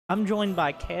I'm joined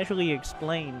by Casually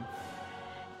Explained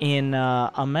in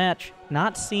a match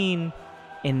not seen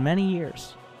in many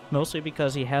years. Mostly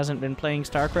because he hasn't been playing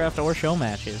StarCraft or show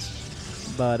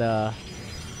matches. But,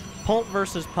 Polt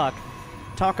versus puCK.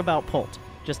 Talk about Polt.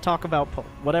 Just talk about Polt.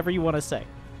 Whatever you want to say.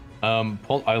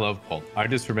 Polt, I love Polt. I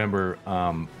just remember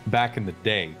back in the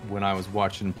day when I was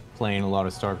playing a lot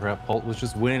of StarCraft, Polt was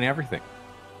just winning everything.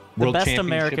 The best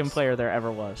American player there ever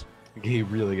was. He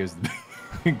really is.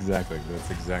 Exactly. That's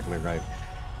exactly right.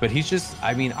 But he's just,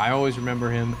 I mean, I always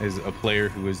remember him as a player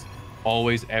who was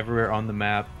always everywhere on the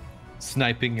map,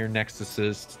 sniping your next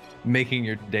assist, making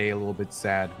your day a little bit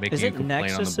sad, making you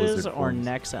complain on the Blizzard Nexuses or forums.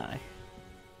 Nexi?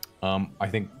 I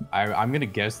think I'm going to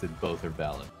guess that both are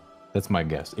valid. That's my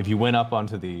guess. If you went up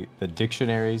onto the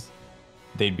dictionaries,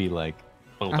 they'd be like,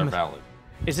 both are valid.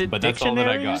 Is it but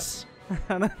dictionaries? That's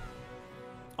all that I got.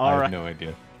 I have no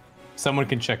idea. Someone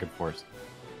can check it for us.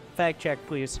 Fact check,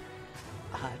 please.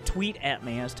 Tweet at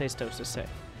me, as Tastosis say.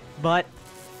 But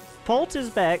Polt is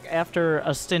back after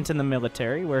a stint in the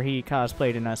military where he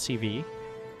cosplayed in SCV.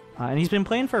 And he's been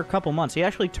playing for a couple months. He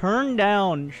actually turned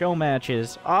down show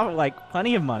matches, like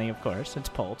plenty of money, of course. It's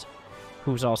Polt,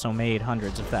 who's also made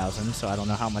hundreds of thousands, so I don't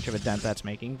know how much of a dent that's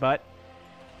making. But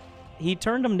he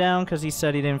turned them down because he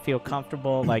said he didn't feel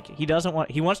comfortable. Like,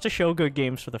 he wants to show good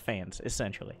games for the fans,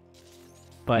 essentially.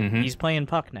 But he's playing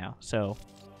puCK now, so...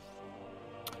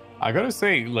 I gotta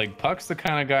say, like, puCK's the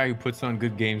kind of guy who puts on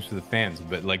good games for the fans,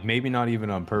 but, like, maybe not even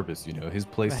on purpose, you know? His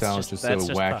playstyle is just so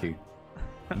wacky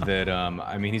that,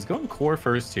 I mean, he's going core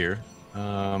first here.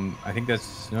 I think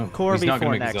that's... Core he's not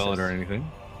going to make Nexus. Zealot or anything.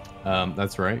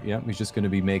 That's right, yeah. He's just going to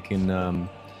be making... playing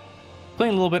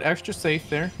a little bit extra safe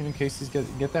there, in case he's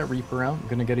get that Reaper out.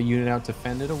 Going to get a unit out to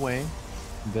fend it away.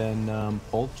 Then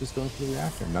Polt just going for the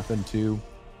reactor.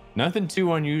 Nothing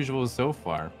too unusual so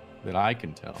far that I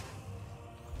can tell.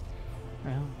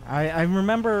 Well, I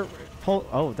remember Polt.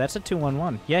 Oh, that's a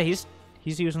 2-1-1. Yeah, he's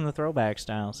using the throwback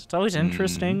styles. It's always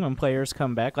interesting when players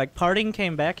come back. Like Parting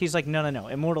came back. He's like, no,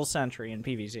 Immortal Sentry in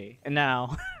PvZ, and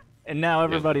now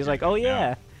everybody's like, oh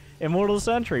yeah, Immortal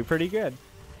Sentry, pretty good.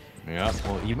 Yeah,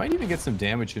 well, you might even get some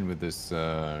damage in with this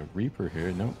Reaper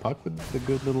here. No, puCK with the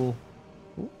good little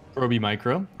Proby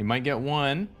Micro. You might get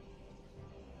one.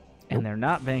 And they're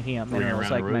not banking up minerals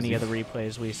like many of the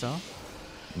replays we saw.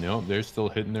 No, they're still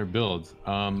hitting their builds.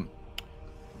 Do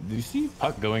you see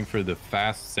puCK going for the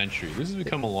fast sentry? This has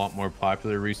become a lot more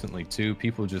popular recently too.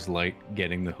 People just like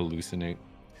getting the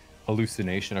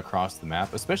hallucination across the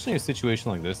map, especially in a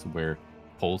situation like this where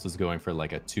Polt is going for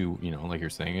like a 2, like you're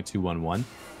saying, a 2-1-1.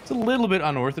 It's a little bit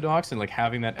unorthodox, and like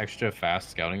having that extra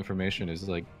fast scouting information is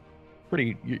like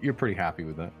you're pretty happy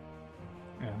with that.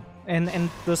 Yeah. And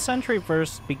the Sentry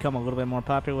first become a little bit more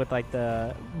popular with like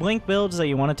the Blink builds that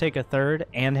you want to take a third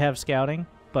and have scouting,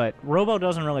 but Robo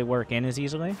doesn't really work in as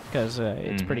easily because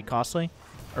it's pretty costly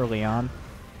early on.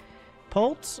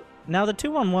 Polt, now the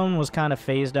 2-1-1 was kind of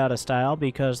phased out of style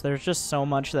because there's just so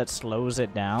much that slows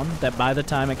it down that by the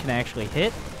time it can actually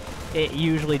hit, it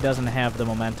usually doesn't have the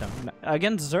momentum.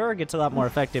 Against Zerg, it's a lot more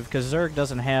effective because Zerg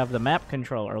doesn't have the map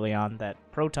control early on that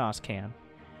Protoss can,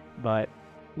 but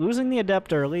losing the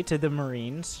Adept early to the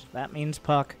Marines, that means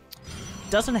puCK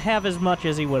doesn't have as much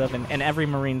as he would have, and every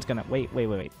Marine's gonna... Wait.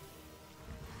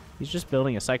 He's just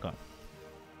building a Cyclone.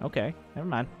 Okay, never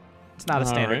mind. It's not a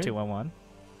standard 2-1-1.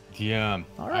 Yeah.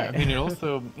 All right. I mean, it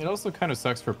also kind of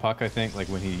sucks for puCK, I think, like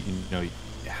when he,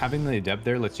 having the Adept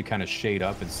there lets you kind of shade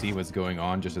up and see what's going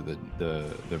on just at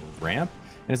the ramp.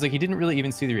 And it's like he didn't really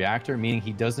even see the reactor, meaning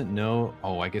he doesn't know...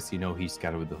 Oh, I guess he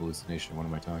scouted with the hallucination. What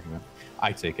am I talking about?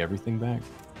 I take everything back.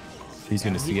 He's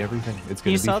going to see everything. It's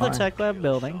going to be fine. He saw the tech lab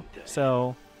building,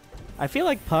 so I feel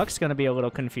like puCK's going to be a little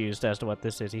confused as to what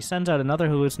this is. He sends out another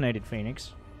hallucinated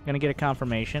Phoenix. Going to get a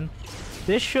confirmation.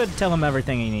 This should tell him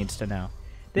everything he needs to know.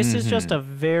 This is just a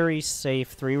very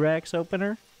safe 3-racks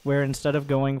opener, where instead of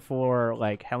going for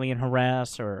like Hellion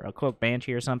Harass or a Cloak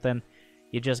Banshee or something,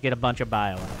 you just get a bunch of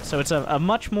bio out. So it's a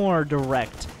much more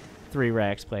direct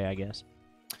 3-racks play, I guess.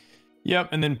 Yep,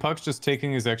 and then puCK's just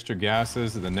taking his extra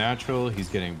gases, the natural, he's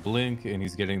getting Blink, and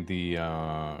he's getting the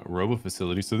Robo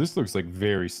facility. So this looks like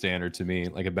very standard to me,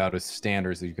 like about as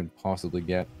standard as you can possibly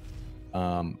get.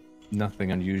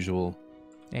 Nothing unusual.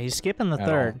 Yeah, he's skipping the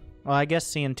third. Well, I guess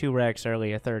seeing 2 racks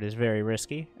early a third is very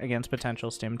risky against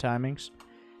potential stim timings.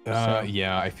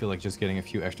 Yeah, I feel like just getting a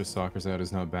few extra stalkers out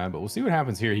is not bad, but we'll see what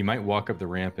happens here. He might walk up the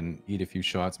ramp and eat a few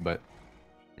shots, but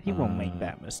he won't make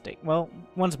that mistake. Well,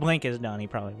 once Blink is done, he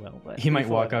probably will. But he might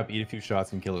walk up, eat a few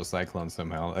shots, and kill a Cyclone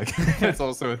somehow. Like that's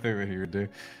also a thing that he would do.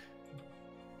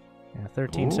 Yeah,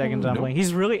 13 seconds on Blink.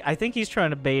 He's really... I think he's trying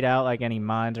to bait out like any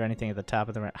mines or anything at the top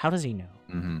of the ramp. How does he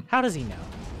know? How does he know?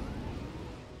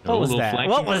 What was that?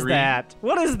 What was that?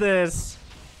 What is this?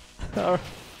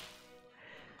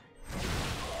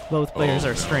 Both players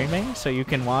are streaming, so you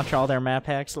can watch all their map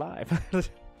hacks live.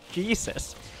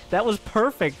 Jesus. That was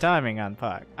perfect timing on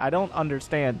puCK. I don't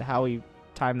understand how he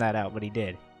timed that out, but he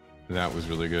did. That was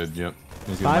really good, yep.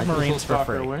 5 Marines for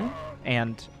free.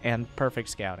 And perfect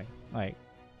scouting. Like,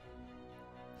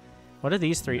 what are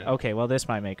these 3? Okay, well, this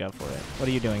might make up for it. What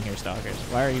are you doing here, Stalkers?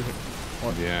 Why are you here?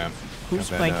 Yeah. Who's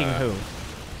flanking who?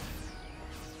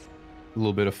 A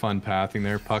little bit of fun pathing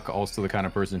there. puCK, also the kind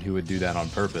of person who would do that on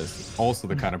purpose. Also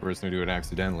the kind of person who do it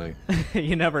accidentally.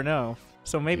 You never know.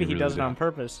 So maybe he really does it on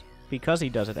purpose because he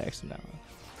does it accidentally.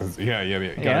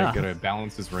 Yeah. Gotta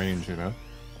balance his range, you know.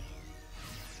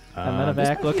 A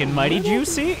medevac looking mighty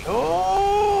juicy.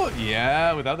 Oh,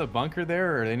 yeah. Without the bunker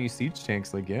there or any siege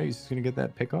tanks, like, yeah, he's just gonna get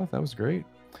that pick off. That was great.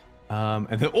 And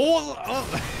then,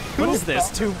 what is this?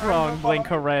 2-pronged blink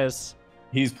Jerez.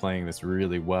 He's playing this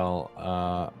really well.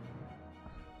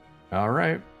 All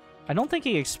right. I don't think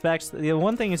he expects... The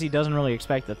one thing is he doesn't really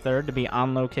expect the 3rd to be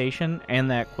on location and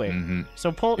that quick.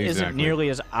 So Polt isn't nearly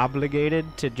as obligated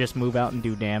to just move out and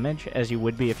do damage as you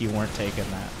would be if you weren't taking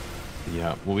that.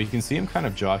 Yeah, well, we can see him kind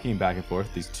of jockeying back and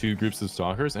forth, these 2 groups of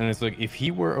stalkers, and it's like, if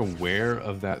he were aware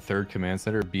of that 3rd command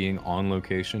center being on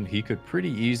location, he could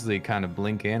pretty easily kind of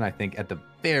blink in, I think, at the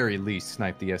very least,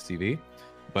 snipe the SCV,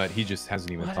 but he just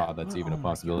hasn't even thought that's even a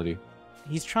possibility.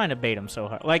 He's trying to bait him so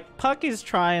hard. Like, puCK is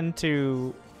trying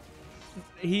to...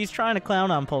 He's trying to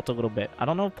clown on Polt a little bit. I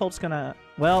don't know if Polt's gonna...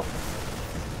 Well...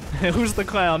 Who's the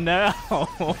clown now?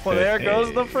 There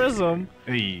goes the prism.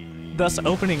 Thus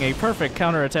opening a perfect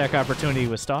counterattack opportunity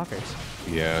with Stalkers.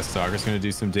 Yeah, Stalker's going to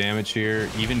do some damage here.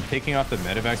 Even picking off the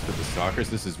medevacs with the Stalkers,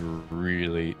 this is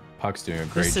really... puCK's doing a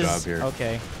great job here.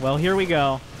 Okay, well, here we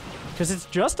go. Because it's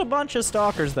just a bunch of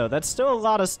Stalkers, though. That's still a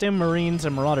lot of Stim Marines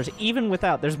and Marauders, even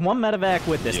without. There's 1 medevac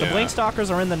with this. Yeah. The Blink Stalkers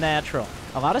are in the natural.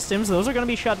 A lot of Stims, those are going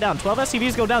to be shut down. 12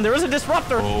 SCVs go down. There is a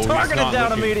Disruptor. Targeted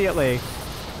down immediately.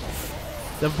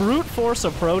 The brute force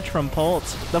approach from Polt.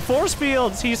 The force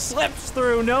fields, he slips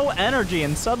through, no energy,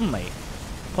 and suddenly,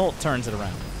 Polt turns it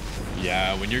around.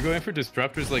 Yeah, when you're going for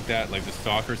disruptors like that, like the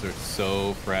Stalkers are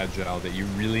so fragile that you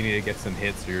really need to get some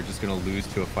hits or you're just going to lose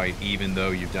to a fight even though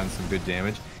you've done some good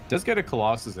damage. Does get a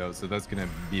Colossus out, so that's going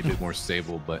to be a bit more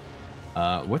stable, but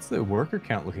what's the worker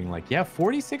count looking like? Yeah,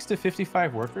 46 to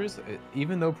 55 workers,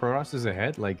 even though protoss is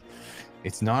ahead, like,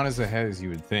 it's not as ahead as you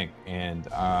would think. And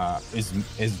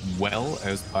as well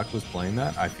as puCK was playing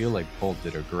that, I feel like Polt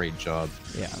did a great job.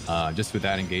 Yeah. Just with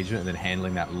that engagement and then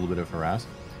handling that little bit of harass.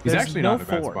 He's actually not in a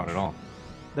bad spot at all.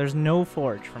 There's no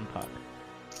forge from puCK.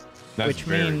 That's which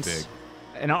means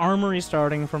big. An armory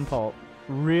starting from Polt,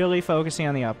 really focusing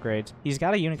on the upgrades. He's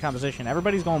got a unit composition.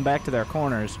 Everybody's going back to their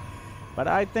corners. But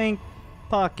I think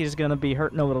puCK is going to be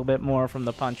hurting a little bit more from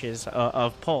the punches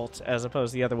of Polt as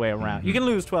opposed to the other way around. You can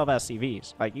lose 12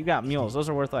 SCVs. Like, you got mules. Those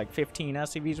are worth like 15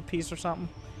 SCVs a piece or something.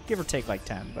 Give or take like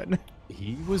 10, but...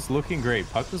 He was looking great.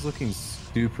 puCK was looking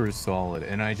super solid.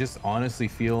 And I just honestly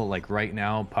feel like right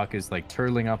now, puCK is like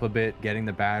turtling up a bit, getting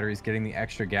the batteries, getting the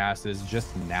extra gases,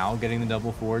 just now getting the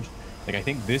double forge. Like, I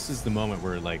think this is the moment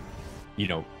where, like, you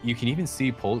know, you can even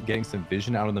see Polt getting some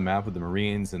vision out on the map with the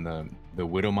Marines and the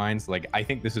Widow Mines. Like, I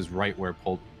think this is right where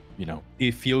Polt, you know,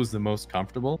 it feels the most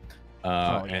comfortable.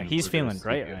 And he's feeling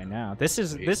great right now.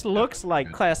 This looks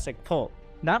like classic Polt.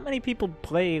 Not many people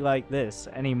play like this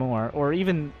anymore, or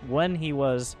even when he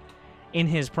was in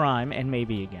his prime, and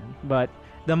maybe again. But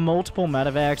the multiple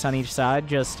medevacs on each side,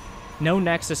 just no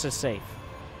Nexus is safe,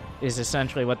 is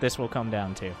essentially what this will come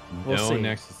down to. We'll see.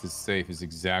 Nexus is safe is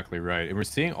exactly right. And we're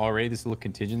seeing already this little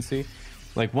contingency.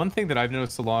 Like, one thing that I've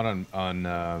noticed a lot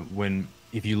on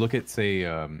if you look at, say,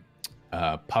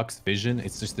 puCK's vision,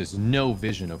 it's just there's no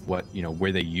vision of what, you know,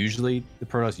 where the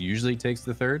protoss usually takes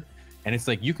the 3rd. And it's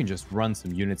like you can just run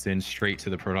some units in straight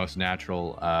to the protoss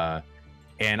natural.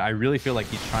 And I really feel like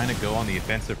he's trying to go on the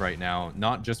offensive right now,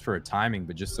 not just for a timing,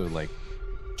 but just so, like,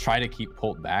 try to keep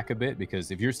Polt back a bit, because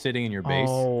if you're sitting in your base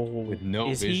with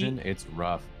no vision, it's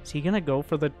rough. Is he gonna go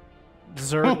for the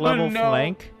Zerg level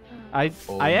flank? I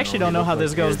actually don't know how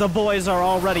this goes. The boys are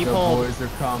already pulled. The boys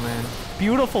are coming.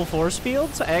 Beautiful force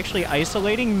fields, actually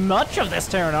isolating much of this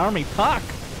Terran army. puCK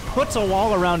puts a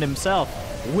wall around himself.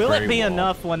 Will it be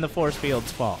enough when the force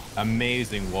fields fall?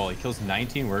 Amazing wall. He kills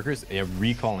 19 workers.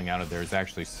 Recalling out of there is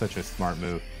actually such a smart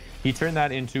move. He turned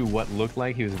that into what looked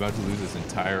like he was about to lose his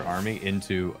entire army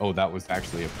into, oh, that was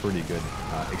actually a pretty good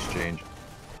exchange.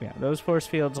 Yeah, those force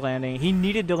fields landing. He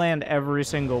needed to land every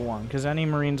single one, because any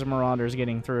Marines and Marauders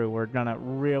getting through were gonna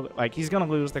really, like, he's gonna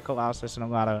lose the Colossus and a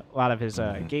lot of his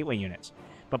gateway units.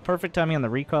 But perfect timing on the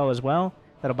recall as well.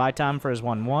 That'll buy time for his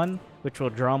 1-1, which will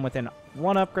draw him within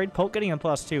 1 upgrade. Polt getting a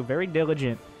 +2, very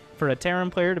diligent. For a Terran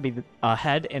player to be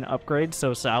ahead in upgrades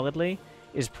so solidly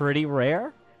is pretty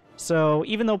rare. So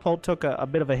even though Polt took a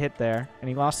bit of a hit there, and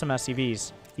he lost some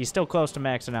SCVs, he's still close to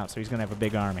maxing out, so he's going to have a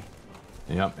big army.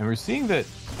 Yep, and we're seeing that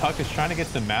puCK is trying to get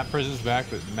some map presence back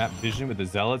with map vision with the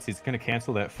Zealots. He's going to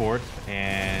cancel that fort,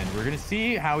 and we're going to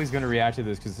see how he's going to react to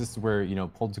this, because this is where, you know,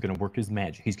 Polt's going to work his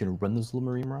magic. He's going to run those little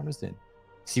Marine Marauders in,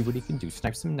 see what he can do,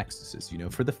 snipe some Nexuses, you know,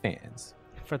 for the fans.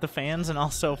 For the fans, and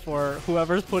also for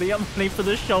whoever's putting up money for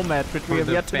the show match, which we have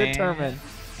yet to determine.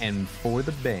 And for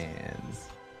the bands.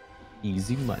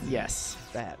 Easy money. Yes,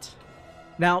 that.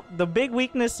 Now, the big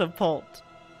weakness of Polt,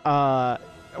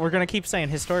 we're going to keep saying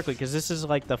historically, because this is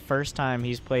like the first time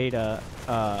he's played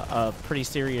a pretty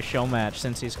serious show match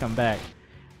since he's come back,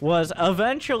 was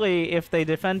eventually, if they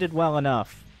defended well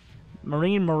enough,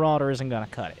 Marine Marauder isn't going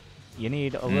to cut it. You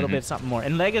need a little bit something more.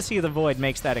 And Legacy of the Void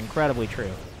makes that incredibly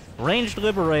true. Ranged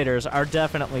Liberators are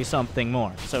definitely something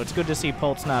more. So it's good to see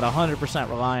Polt's not 100%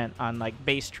 reliant on, like,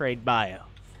 base trade bio.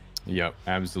 Yep,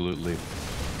 absolutely.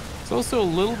 It's also a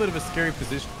little bit of a scary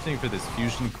positioning for this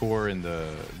fusion core and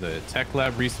the tech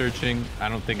lab researching. I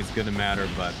don't think it's going to matter,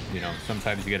 but, you know,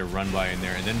 sometimes you get a run by in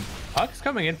there. And then puCK's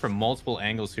coming in from multiple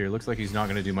angles here. Looks like he's not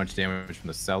going to do much damage from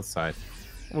the south side.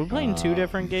 We're playing 2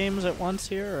 different games at once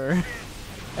here, or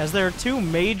as there are 2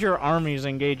 major armies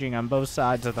engaging on both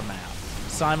sides of the map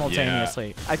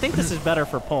simultaneously. Yeah. I think this is better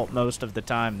for Polt most of the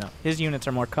time, though. His units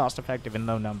are more cost-effective in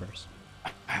low numbers.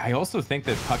 I also think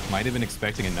that puCK might have been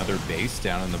expecting another base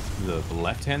down on the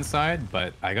left-hand side,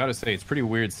 but I gotta say, it's pretty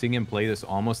weird seeing him play this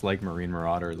almost like Marine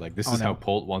Marauder. Like, this is how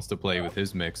Polt wants to play with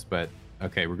his mix, but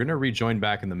okay, we're gonna rejoin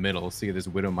back in the middle, see if this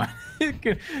Widow Mine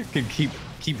can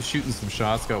keep shooting some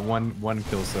shots. Got one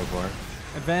kill so far.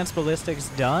 Advanced Ballistics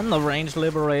done. The Ranged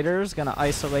Liberator is going to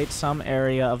isolate some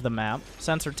area of the map.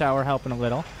 Sensor Tower helping a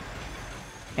little.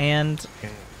 And,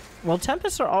 well,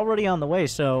 Tempests are already on the way,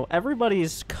 so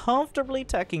everybody's comfortably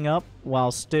teching up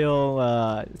while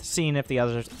still seeing if the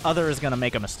other is going to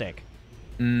make a mistake.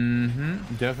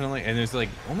 Definitely. And there's, like,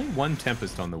 only 1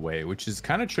 Tempest on the way, which is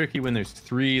kind of tricky when there's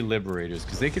 3 Liberators,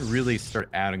 because they could really start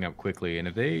adding up quickly. And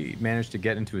if they manage to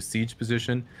get into a siege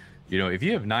position, you know, if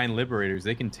you have 9 Liberators,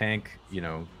 they can tank, you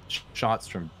know, shots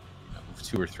from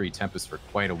 2 or 3 Tempests for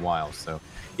quite a while. So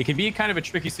it can be kind of a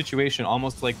tricky situation,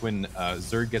 almost like when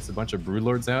Zerg gets a bunch of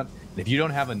Broodlords out. And if you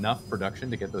don't have enough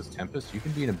production to get those Tempests, you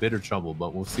can be in a bit of trouble.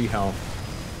 But we'll see how,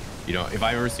 you know, if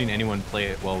I've ever seen anyone play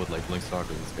it well with, like,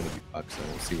 WinterStarcraft, it's going to be puCK, so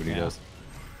we'll see what he does.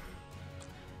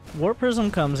 War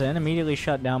Prism comes in, immediately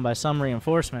shut down by some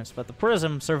reinforcements, but the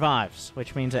Prism survives,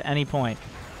 which means at any point,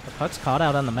 the puck's caught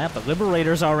out on the map. The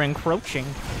Liberators are encroaching.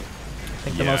 I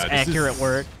think the most accurate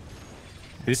word.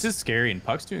 This is scary, and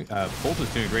Polt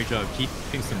is doing a great job of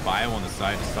keeping some bio on the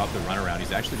side to stop the runaround.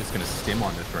 He's actually just going to stim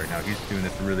on this right now. He's doing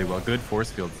this really well. Good force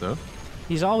fields, though.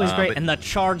 He's always great, and the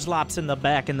charge lops in the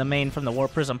back in the main from the War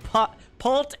Prism.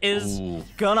 Polt is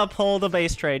gonna pull the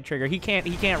base trade trigger. He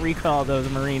can't recall those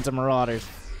Marines and Marauders.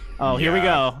 Oh, here we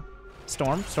go.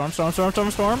 Storm.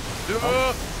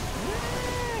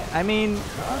 I mean,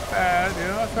 not bad.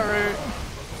 Yeah, that's all right.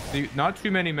 See, not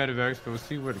too many medevacs, but we'll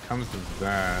see what comes of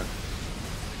that.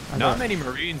 Not many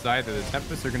Marines either. The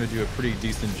Tempests are going to do a pretty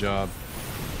decent job.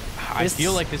 I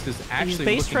feel like this is actually he's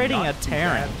base trading a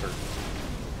Terran.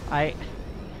 I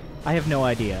have no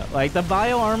idea. Like, the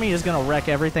Bio Army is going to wreck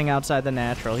everything outside the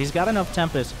natural. He's got enough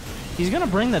Tempest. He's going to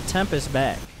bring the Tempest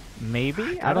back.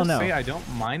 Maybe? I don't know. I don't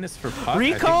mind this for puCK.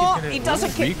 Recall? He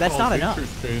doesn't kick. That's not enough.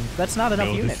 That's not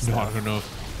enough units. Not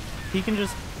enough. He can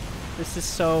just... This is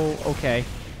so... Okay.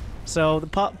 So, the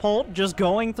Polt just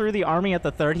going through the army at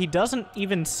the 3rd. He doesn't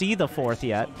even see the 4th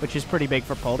yet, which is pretty big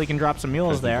for Polt. He can drop some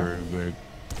mules there.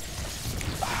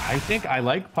 I think I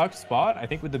like puCK's spot. I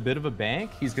think with a bit of a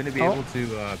bank, he's going to be able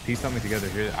to piece something together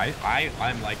here.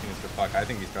 I'm liking this for puCK. I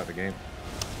think he's got the game.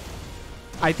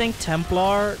 I think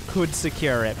Templar could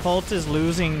secure it. Polt is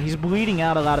losing. He's bleeding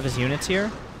out a lot of his units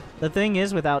here. The thing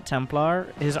is, without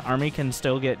Templar, his army can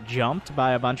still get jumped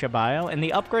by a bunch of bio, and the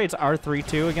upgrades are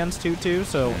 3-2 against 2-2,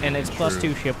 so, and it's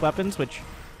 +2 ship weapons, which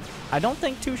I don't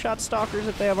think 2-shot Stalkers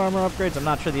if they have armor upgrades. I'm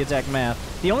not sure the exact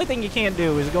math. The only thing you can't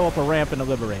do is go up a ramp into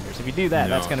Liberators. If you do that,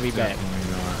 that's going to be bad.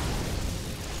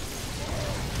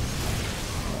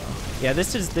 Yeah,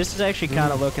 this is actually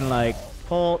kind of looking like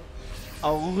Polt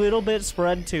a little bit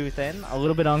spread too thin, a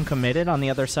little bit uncommitted on the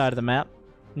other side of the map.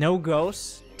 No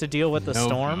ghosts to deal with the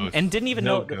storm, and didn't even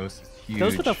know those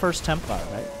were the first Templar,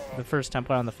 right? The first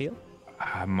Templar on the field.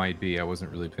 Might be. I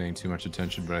wasn't really paying too much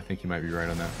attention, but I think you might be right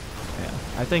on that. Yeah,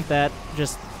 I think that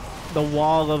just the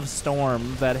wall of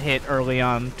storm that hit early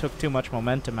on took too much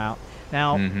momentum out.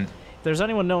 Now, if there's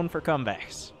anyone known for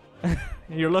comebacks,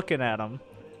 you're looking at him.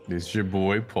 This is your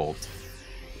boy Polt.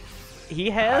 He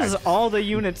has all the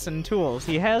units and tools.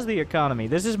 He has the economy.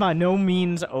 This is by no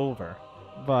means over.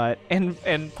 But and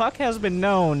puCK has been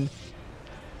known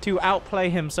to outplay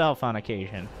himself on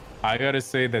occasion. I gotta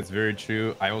say that's very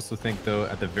true. I also think, though,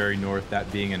 at the very north,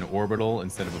 that being an orbital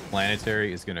instead of a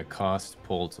planetary is gonna cost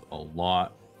Polt a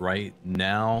lot right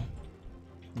now.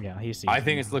 Yeah, he's. I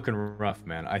think it's looking rough,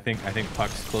 man. I think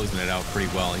puCK's closing it out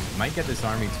pretty well. He might get this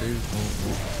army too.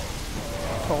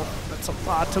 Polt, that's a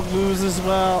lot to lose as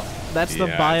well. That's the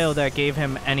bio that gave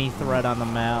him any threat on the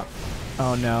map.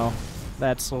 Oh no,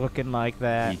 that's looking like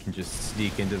that. He can just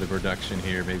sneak into the production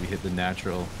here, maybe hit the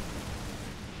natural.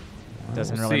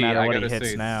 Doesn't really matter what he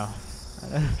hits now.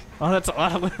 Oh, that's a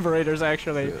lot of liberators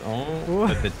actually. Oh,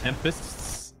 the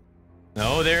Tempests.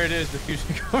 Oh, there it is. The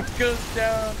fusion core goes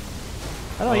down.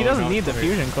 I know he doesn't need the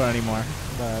fusion core anymore.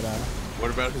 But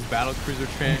what about his battle cruiser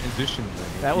transition?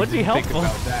 That would be helpful.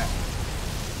 Think about that.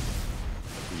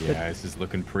 Yeah, this is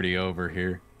looking pretty over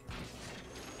here.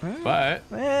 But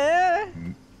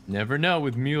never know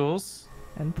with mules.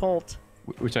 And Polt.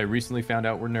 Which I recently found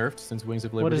out were nerfed since Wings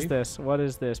of Liberty. What is this? What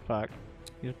is this, puCK?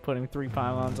 He's putting 3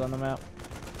 pylons on the map.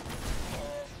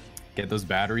 Get those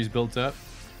batteries built up.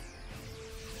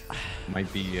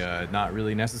 Might be not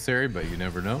really necessary, but you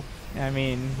never know. I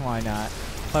mean, why not?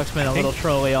 puCK's been a little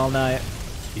trolly all night.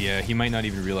 Yeah, he might not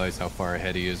even realize how far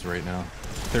ahead he is right now.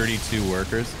 32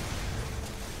 workers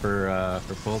for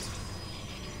Polt.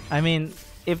 I mean,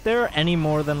 if there are any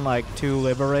more than like 2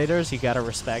 liberators, you gotta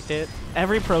respect it.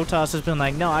 Every protoss has been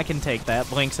like, no, I can take that.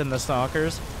 Blinks and the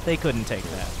stalkers, they couldn't take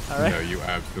that. All right. No, you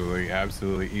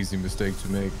absolutely easy mistake to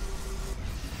make.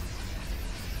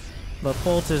 But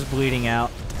Polt is bleeding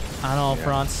out on all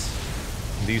fronts.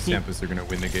 These Tempests are gonna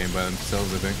win the game by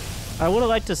themselves, I think. I would have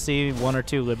liked to see 1 or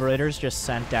 2 liberators just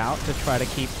sent out to try to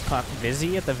keep puCK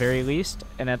busy at the very least,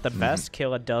 and at the best,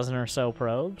 kill a dozen or so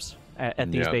probes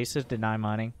at these bases, deny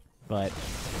mining. But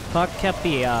puCK kept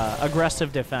the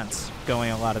aggressive defense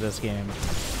going a lot of this game.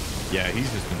 Yeah,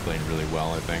 he's just been playing really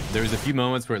well, I think. There was a few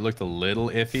moments where it looked a little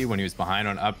iffy when he was behind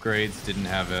on upgrades, didn't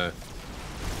have a...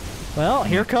 Well,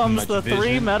 here comes the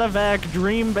 3 medevac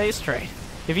dream base trade.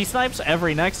 If he snipes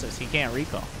every Nexus, he can't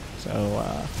recall. So,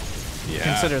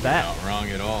 consider that. Not wrong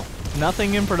at all.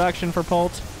 Nothing in production for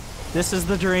Polt. This is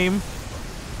the dream.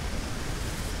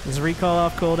 Is recall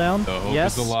off cooldown? The hope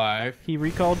yes. is alive. He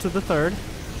recalled to the 3rd.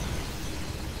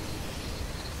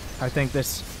 I think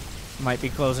this might be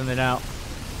closing it out.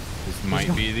 This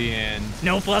might be the end.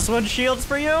 No +1 shields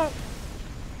for you?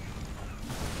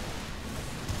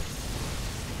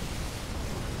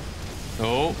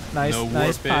 Oh, nice, no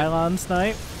nice pylon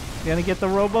snipe. Gonna get the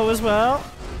robo as well.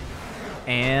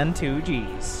 And 2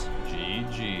 Gs.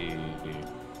 GG.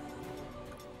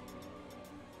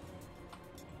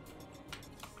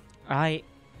 I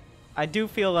do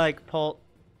feel like Polt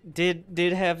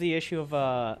did have the issue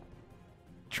of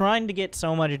trying to get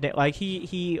so much like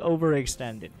he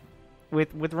overextended.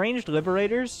 With ranged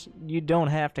liberators, you don't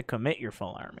have to commit your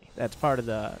full army. That's part of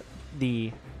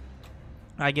the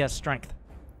I guess strength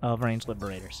of ranged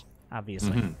liberators,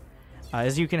 obviously.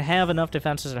 Is you can have enough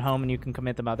defenses at home and you can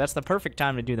commit them out. That's the perfect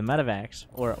time to do the medevacs,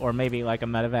 or maybe like a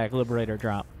medevac liberator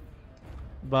drop.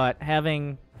 But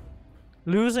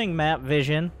losing map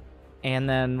vision and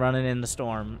then running in the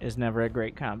storm is never a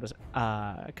great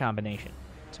combination.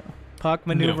 So puCK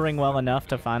maneuvering well enough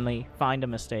to finally find a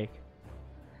mistake.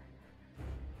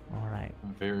 All right.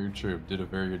 Very true. Did a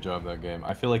very good job that game.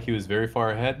 I feel like he was very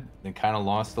far ahead and kind of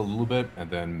lost a little bit, and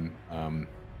then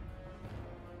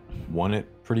won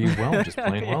it pretty well, just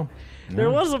playing well. Yeah. There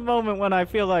was a moment when I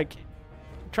feel like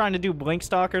trying to do Blink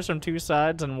Stalkers from 2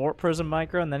 sides and Warp Prism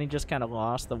Micro, and then he just kind of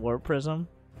lost the Warp Prism.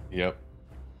 Yep.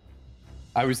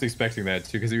 I was expecting that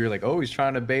too, because you were like, oh, he's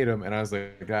trying to bait him, and I was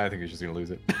like, I think he's just going to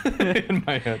lose it in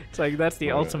my head. It's like, that's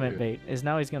the ultimate bait, is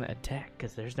now he's going to attack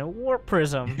because there's no Warp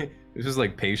Prism. It's just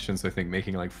like patience, I think,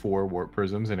 making like 4 Warp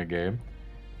Prisms in a game.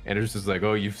 And it's just like,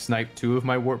 oh, you've sniped 2 of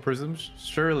my Warp Prisms?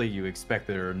 Surely you expect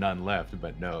there are none left,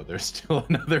 but no, there's still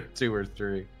another 2 or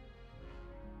 3.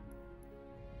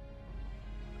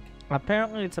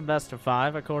 Apparently it's a best of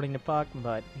 5 according to puCK,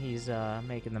 but he's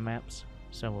making the maps,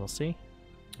 so we'll see.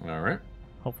 All right.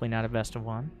 Hopefully not a best of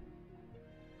 1.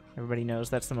 Everybody knows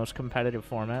that's the most competitive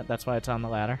format. That's why it's on the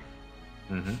ladder.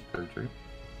 Very true.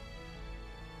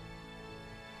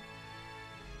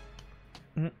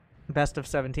 Best of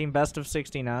 17, best of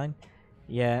 69.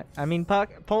 Yeah, I mean,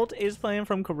 Polt is playing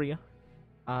from Korea.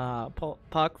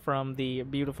 puCK from the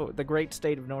great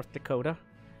state of North Dakota.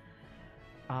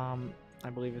 I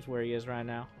believe is where he is right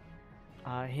now.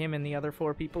 Him and the other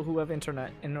 4 people who have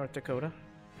internet in North Dakota.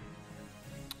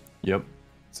 Yep.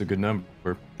 It's a good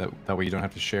number. That way you don't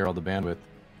have to share all the bandwidth.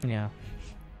 Yeah.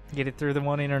 Get it through the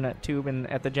one internet tube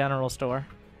at the general store.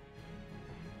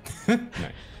 Nice.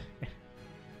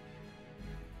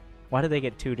 Why do they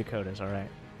get 2 Dakotas? All right.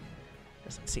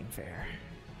 Doesn't seem fair.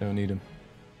 Don't need them.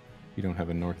 You don't have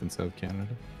a North and South Canada.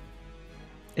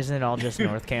 Isn't it all just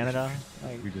North Canada?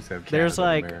 Like, We just have Canada there's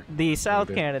like America. the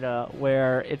South Canada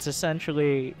where it's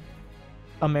essentially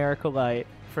America Light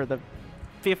for the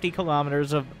 50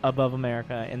 kilometers above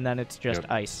America, and then it's just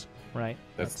ice, right?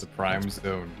 That's the prime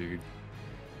zone, dude.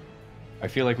 I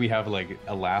feel like we have like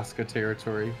Alaska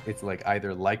territory. It's like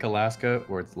either like Alaska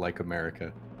or it's like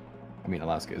America. I mean,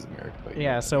 Alaska is America, but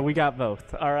Yeah, so we got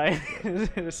both. All right.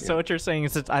 So what you're saying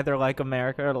is it's either like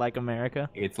America or like America?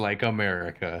 It's like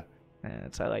America.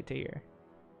 That's what I like to hear.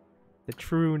 The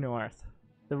true North.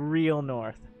 The real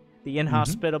North. The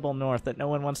inhospitable North that no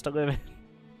one wants to live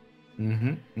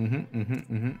in.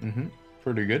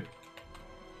 Pretty good.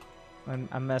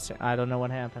 I'm messing. I don't know what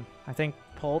happened. I think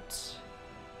Polt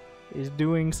is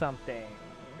doing something.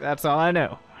 That's all I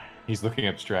know. He's looking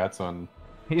up strats on...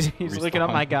 He's looking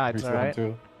up my guides, all right?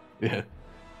 Yeah.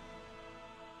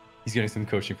 He's getting some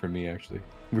coaching from me, actually.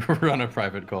 We're on a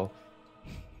private call.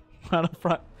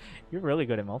 You're really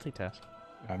good at multitask.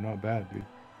 I'm not bad,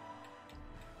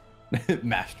 dude.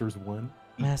 Masters 1.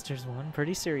 Masters 1,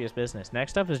 pretty serious business.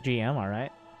 Next up is GM, all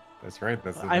right? That's right.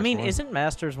 That's the I mean, next one. isn't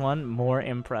Masters 1 more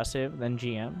impressive than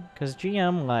GM? Because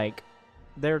GM, like,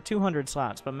 there are 200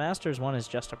 slots, but Masters 1 is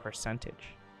just a percentage.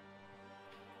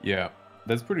 Yeah,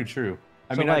 that's pretty true.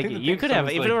 I So, mean, like, I think you could have,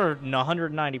 if like, there were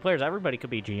 190 players, everybody could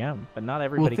be GM, but not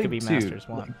everybody could be Masters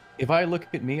 1. Like, if I look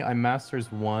at me, I'm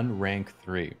Masters 1, rank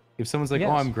 3. If someone's like, Yes.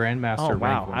 oh, I'm Grandmaster, Oh,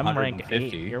 wow, rank I'm rank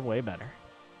 150. 8. You're way better.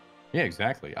 Yeah,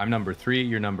 exactly. I'm number 3,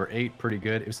 you're number 8, pretty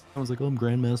good. If someone's like, oh, I'm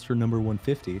Grandmaster number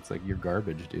 150, it's like, you're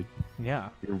garbage, dude. Yeah.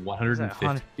 You're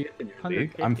 150th in your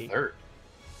league? I'm 3rd.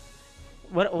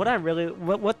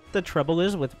 What the trouble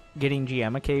is with getting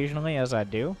GM occasionally, as I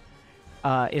do,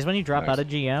 is when you drop out of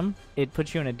GM, it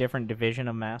puts you in a different division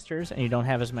of Masters, and you don't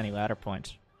have as many ladder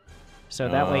points. So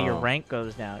that way your rank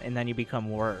goes down, and then you become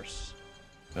worse.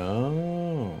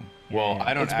 Oh. Well, Yeah.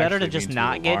 I don't It's better to actually just mean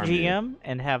not get alarm you. GM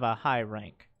and have a high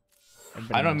rank.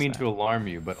 Everybody I don't knows mean that. to alarm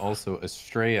you, but also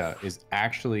Estrella is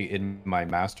actually in my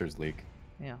Masters League.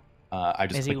 Yeah. I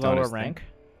just Is he clicked on lower his thing.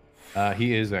 rank?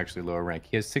 He is actually lower rank.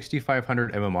 He has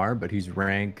 6,500 MMR, but he's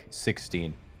rank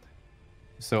 16.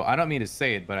 So I don't mean to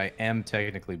say it, but I am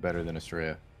technically better than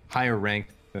Estrella. Higher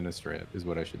ranked than Estrella is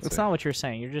what I should That's say. not what you're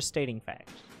saying. You're just stating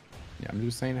facts. Yeah, I'm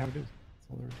just saying how it is.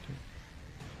 That's all there is to it.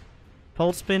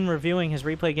 Polt's been reviewing his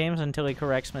replay games until he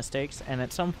corrects mistakes, and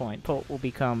at some point, Polt will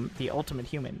become the ultimate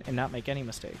human and not make any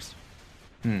mistakes.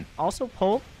 Also,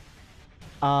 Polt,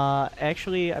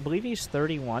 actually, I believe he's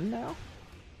 31 now.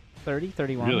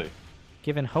 31. Really?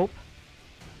 Given hope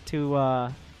to,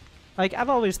 like, I've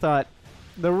always thought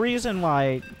the reason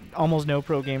why almost no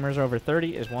pro gamers are over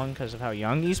 30 is, one, because of how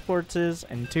young esports is,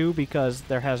 and two, because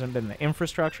there hasn't been the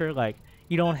infrastructure. Like,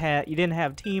 you didn't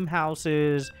have team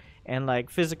houses and like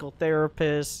physical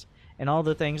therapists and all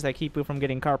the things that keep you from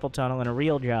getting carpal tunnel and a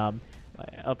real job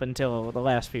up until the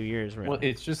last few years, really. Well,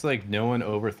 it's just like no one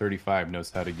over 35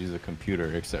 knows how to use a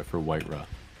computer except for White Raw.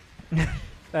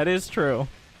 That is true.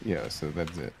 Yeah, so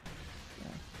that's it.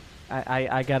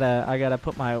 I gotta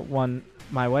put my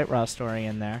White Raw story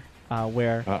in there,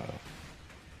 where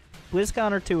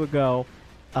BlizzCon or 2 ago,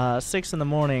 6 in the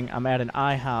morning, I'm at an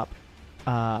IHOP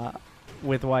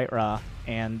with White Raw,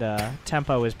 and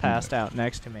Tempo is passed out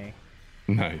next to me.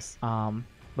 Nice.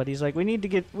 But he's like, we need to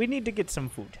get some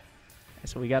food.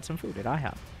 So we got some food at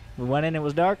IHOP. We went in, it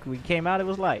was dark. We came out, it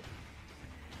was light.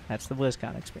 That's the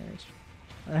BlizzCon experience.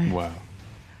 Wow.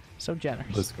 So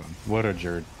generous. BlizzCon. What a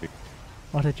journey.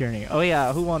 What a journey. Oh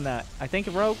yeah, who won that? I think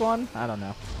Rogue won? I don't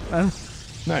know.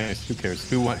 Nice. Who cares?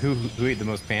 Who ate the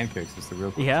most pancakes is the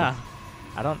real question. Yeah.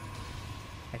 I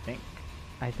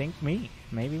think me.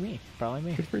 Maybe me. Probably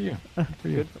me. Good for you. Good for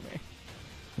you. Good for me.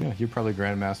 Yeah, you're probably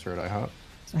Grandmaster at IHOP.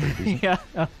 It's pretty decent.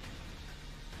 Yeah.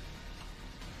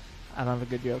 I don't have a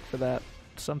good joke for that.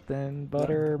 Something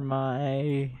butter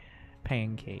my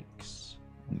pancakes.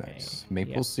 Nice. Okay.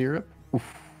 Maple Yeah. syrup?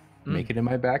 Oof. Make it in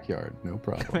my backyard. No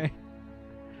problem.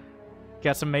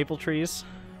 Got some maple trees?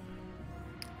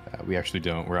 We actually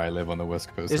don't. Where I live on the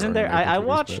West Coast. Isn't there? there are no I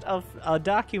maple trees, watched a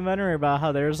documentary about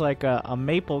how there's like a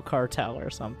maple cartel or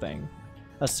something.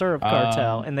 A syrup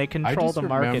cartel, and they control just the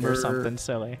market or remember something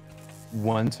silly.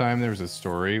 One time there was a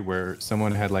story where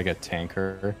someone had like a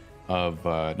tanker of,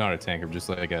 not a tanker, just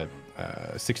like a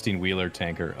 16-wheeler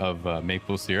tanker of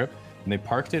maple syrup. and they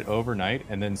parked it overnight,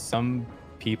 and then some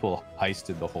people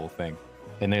heisted the whole thing,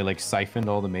 and they like siphoned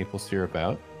all the maple syrup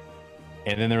out.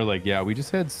 And then they were like, yeah, we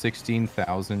just had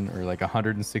 16,000 or like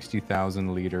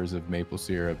 160,000 liters of maple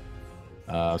syrup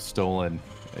stolen,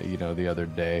 you know, the other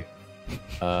day.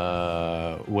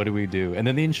 What do we do? And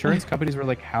then the insurance companies were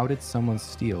like, how did someone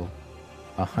steal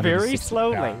very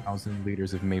slowly 1,000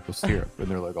 liters of maple syrup? And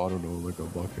they're like, I don't know, like a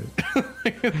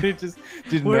bucket. They just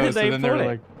didn't Where know. did So they then put they were it?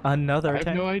 like, Another I have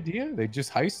tank. no idea. They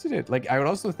just heisted it. Like, I would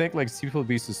also think like people would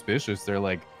be suspicious. They're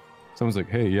like, someone's like,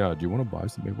 hey, yeah, do you want to buy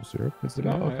some maple syrup? I said,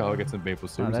 oh, okay, I'll get some maple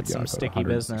syrup. Oh, that's Yeah, some I got sticky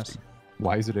 160. business.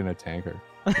 Why is it in a tanker?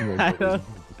 I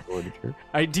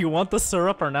don't... Do you want the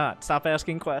syrup or not? Stop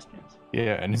asking questions.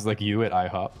 Yeah, and it's like you at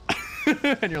IHOP.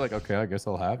 And you're like, okay, I guess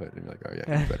I'll have it. And you're like, oh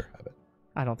yeah, you better have it.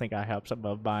 I don't think IHOP's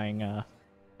above buying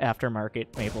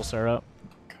aftermarket maple syrup.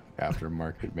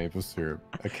 Aftermarket maple syrup,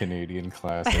 a Canadian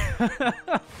classic.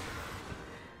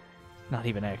 Not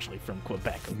even actually from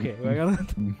Quebec, okay?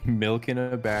 Milk in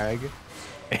a bag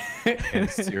and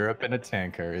syrup in a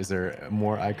tanker. Is there a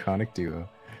more iconic duo?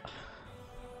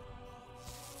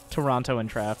 Toronto in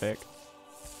traffic.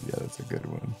 Yeah, that's a good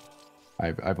one.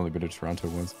 I've only been to Toronto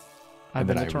once. I've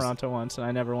been to Toronto once, and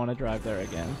I never want to drive there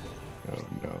again. Oh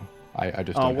no, I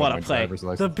just oh, don't what have a my play! driver's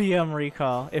license. The BM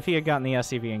recall. If he had gotten the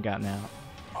SUV and gotten out.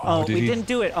 Oh, we he... didn't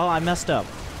do it. Oh, I messed up.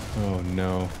 Oh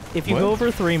no. If you go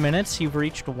over 3 minutes, you've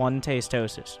reached 1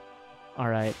 tastosis. All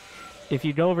right. If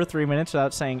you go over 3 minutes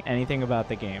without saying anything about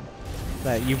the game,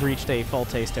 that you've reached a full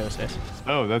tastosis.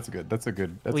 Oh, that's good. That's a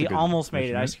good. We almost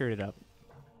made it. I screwed it up.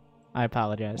 I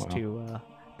apologize to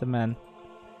the men.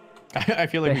 I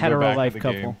feel like the we hetero go back life to the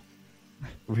couple.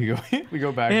 Game. We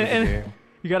go back to the game.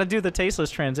 You got to do the tasteless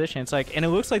transition. It's like, and it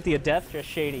looks like the adept just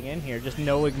shading in here. Just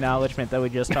no acknowledgement that we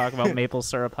just talked about maple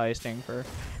syrup heisting for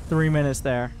 3 minutes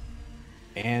there.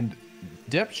 And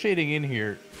depth shading in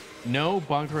here. No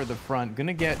bunker at the front.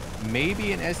 Gonna get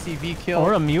maybe an SCV kill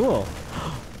or a mule.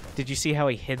 Did you see how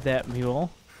he hid that mule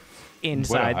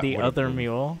inside the other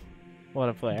mule? What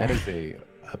a player! That is a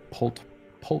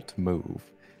Polt move.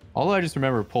 Although I just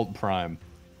remember Polt Prime.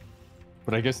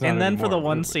 But I guess not. And then anymore. for the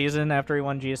one season after he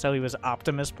won GSL, he was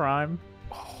Optimus Prime.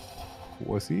 Oh,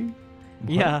 was he? What?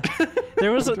 Yeah.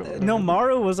 There was no,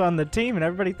 Maru was on the team, and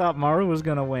everybody thought Maru was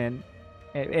gonna win.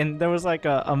 And there was like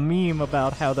a meme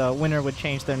about how the winner would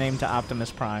change their name to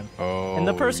Optimus Prime. Oh, and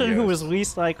the person who was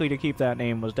least likely to keep that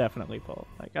name was definitely Polt.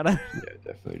 Like, yeah,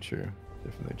 definitely true.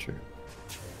 Definitely true.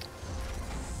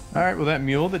 All right, well, that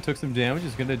mule that took some damage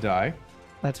is gonna die.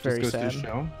 That's very just goes sad. To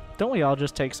show. Don't we all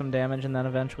just take some damage and then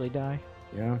eventually die?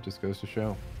 Yeah, just goes to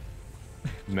show.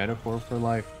 Metaphor for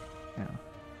life. Yeah.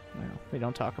 Well, we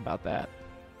don't talk about that.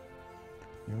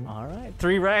 Yeah. All right,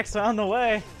 3 racks on the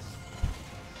way.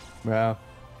 Wow.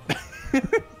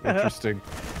 Interesting.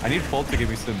 I need Polt to give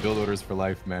me some build orders for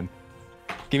life, man.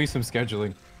 Give me some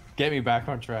scheduling. Get me back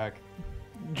on track.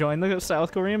 Join the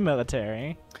South Korean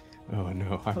military. Oh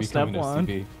no, I'm Step becoming one.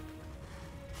 SCP.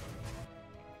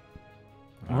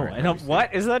 Oh, and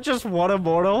what? Is that just one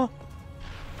immortal?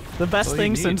 The best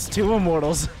thing since 2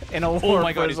 immortals in a war. Oh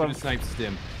my god, he's gonna snipe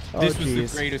Stim. This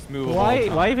was the greatest move of all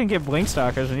time. Why even get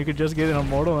BlinkStalkers when you could just get an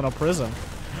immortal and a prism?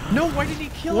 No, why did he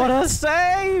kill What it? a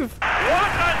save! What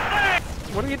a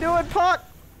save! What are you doing, puck?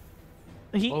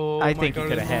 I think you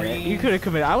could have had it. You could have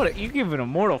committed. You give an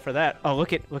immortal for that. Oh,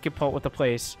 look at Polt with the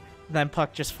place. Then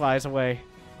puck just flies away.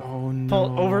 Oh no.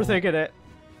 Polt overthinking it.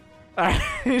 Oh,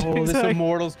 this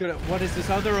immortal's good. What is this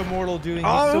other immortal doing?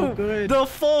 He's so good. The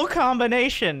full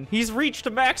combination. He's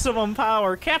reached maximum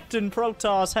power. Captain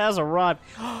Protoss has arrived.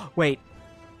 Wait,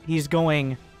 he's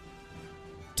going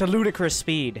to ludicrous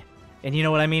speed. And you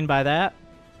know what I mean by that?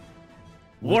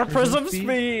 War Prism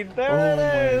speed. There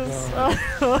it is.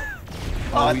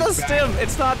 Oh, the stim.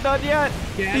 It's not done yet.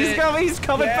 He's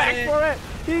coming back for it.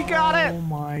 He got it. Oh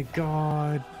my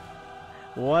god.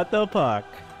 What the puck?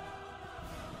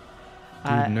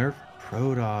 Dude, nerf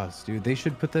Protoss, dude. They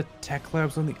should put the tech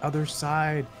labs on the other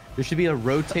side. There should be a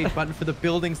rotate button for the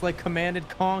buildings like Command &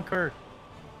 Conquer.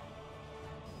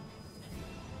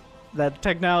 That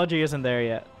technology isn't there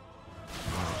yet.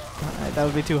 Alright, that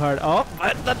would be too hard. Oh,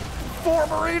 but the 4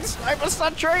 Marines snipe a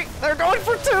sentry. They're going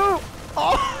for 2.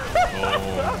 Oh,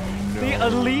 no. The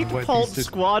elite Polt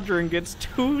squadron gets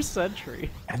 2 sentry.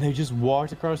 And they just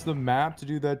walked across the map to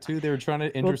do that too. They were trying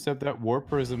to intercept that warp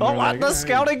prism. Oh, what? Like, the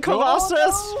scouting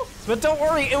Colossus! No. But don't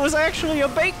worry, it was actually a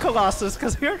bait Colossus,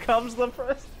 because here comes the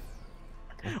first.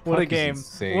 What a game.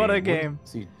 What a game.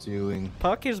 What's he doing?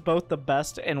 puCK is both the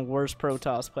best and worst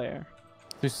Protoss player.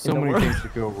 There's so many things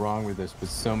that go wrong with this, but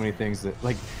so many things that,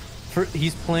 like,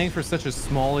 he's playing for such a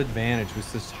small advantage with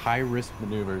such high-risk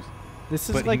maneuvers. This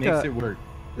is but like he makes it work.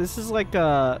 This is like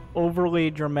a overly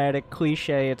dramatic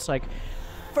cliche. It's like,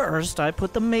 first I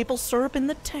put the maple syrup in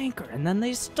the tanker, and then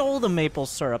they stole the maple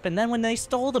syrup, and then when they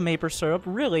stole the maple syrup,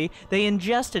 really, they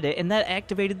ingested it, and that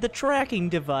activated the tracking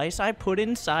device I put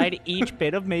inside each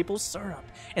bit of maple syrup.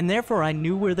 And therefore I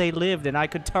knew where they lived, and I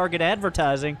could target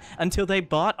advertising until they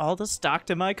bought all the stock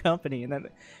to my company. And then,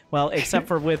 well, except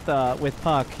for with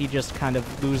puCK, he just kind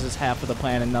of loses half of the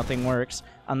plan and nothing works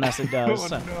unless it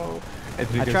does. Oh, no.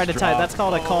 I tried to type. That's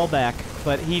called a callback,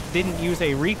 but he didn't use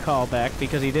a recall back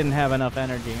because he didn't have enough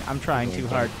energy. I'm trying too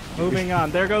hard. Moving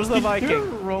on. There goes the Viking. You're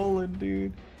rolling,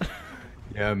 dude.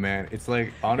 Yeah, man. It's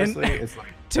like, honestly, it's like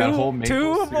that whole maple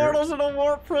two syrup. immortals and a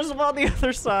warp prism on the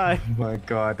other side. Oh my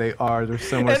god, they are. There's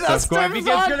so much And stuff going. He's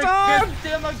gonna get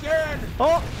him again.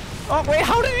 Oh, wait.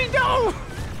 How did he know?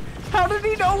 How did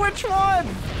he know which one?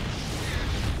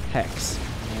 Hex.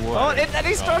 What? Oh, and then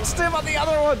he starts him on the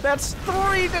other one. That's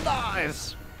 3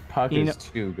 denies. puCK is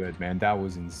too good, man. That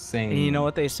was insane. And you know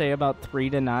what they say about 3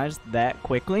 denies that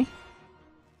quickly?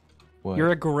 What?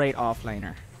 You're a great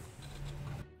offlaner.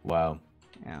 Wow.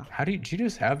 Yeah. How do you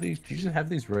just have these? Do you just have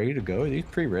these ready to go? Are these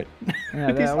pre-written?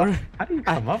 Yeah, how do you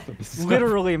come up with this stuff?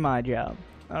 Literally my job.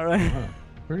 All right. Wow,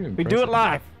 pretty We do it impressive.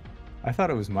 live. I thought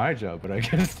it was my job, but I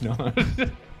guess not.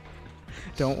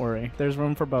 Don't worry. There's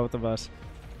room for both of us.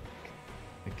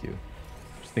 Thank you.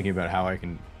 Just thinking about how I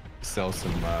can sell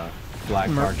some black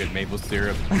market maple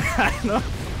syrup I know.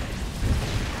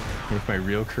 with my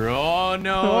real crew. Oh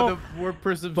no, the warp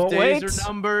prism But days wait. are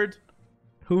numbered.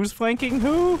 Who's flanking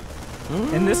who?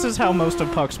 And this is how most of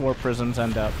puCK's warp prisms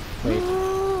end up. Wait.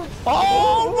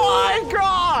 Oh my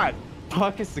god!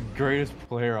 puCK is the greatest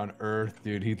player on Earth,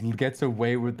 dude. He gets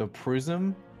away with the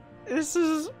prism. This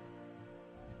is...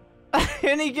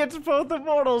 and he gets both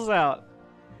immortals out.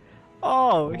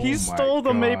 Oh, he my stole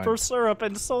the God. maple syrup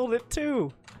and sold it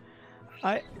too.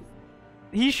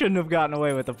 He shouldn't have gotten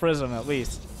away with the prism at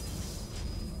least.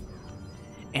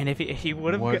 And if he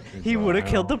would have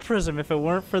killed the prism if it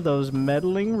weren't for those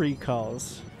meddling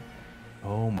recalls.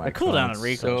 Oh my god. The cooldown on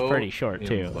recall is pretty short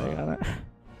too.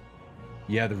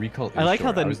 Yeah, the recall is I like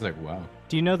short. how I was like, wow.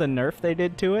 Do you know the nerf they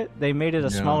did to it? They made it a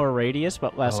smaller radius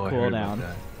but less I heard about cooldown.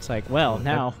 that. It's like, well,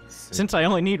 now since I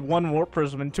only need 1 warp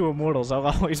prism and 2 immortals, I'll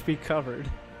always be covered.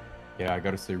 Yeah, I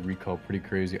gotta say recall pretty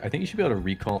crazy. I think you should be able to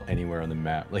recall anywhere on the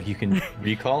map. Like you can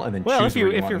recall and then Well, choose if where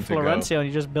you you're want them to go. Florencio and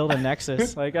you just build a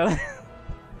nexus, like.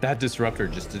 That disruptor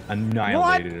just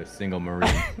annihilated a single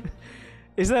marine.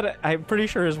 Is that? I'm pretty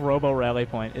sure his Robo rally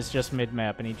point is just mid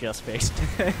map and he just faced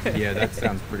it. Yeah, that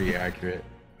sounds pretty accurate.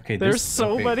 Okay, There's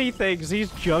so many things. He's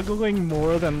juggling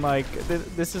more than like.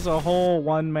 This is a whole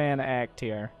one-man act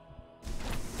here.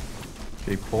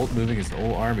 Okay, Polt moving his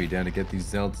whole army down to get these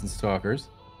Zealots and Stalkers.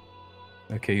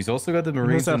 Okay, he's also got the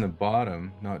Marines on the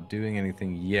bottom, not doing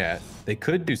anything yet. They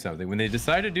could do something. When they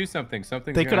decide to do something,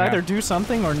 They could either do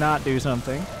something or not do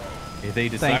something. If they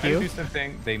decide to do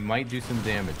something, they might do some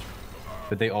damage.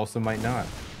 But they also might not.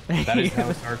 That is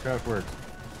how Starcraft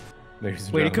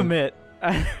works. Way to commit.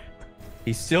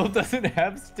 He still doesn't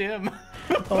have stim.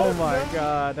 Oh my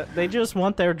god. They just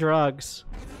want their drugs.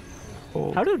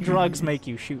 Oh, How do drugs make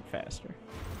you shoot faster?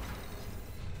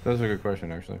 That's a good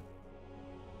question, actually.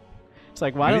 It's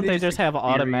like, why don't they just have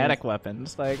automatic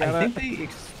weapons? Like, I think they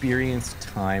experience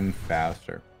time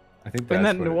faster. I think that's and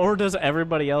then, what or does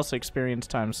everybody else experience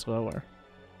time slower?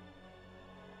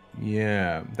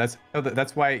 Yeah, that's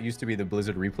why it used to be the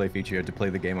Blizzard replay feature. You had to play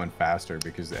the game on faster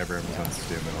because everyone was on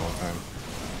stim at all the time.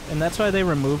 And that's why they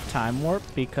removed time warp,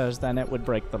 because then it would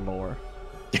break the lore.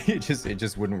 it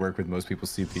just wouldn't work with most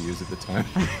people's CPUs at the time.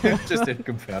 It's just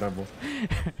incompatible.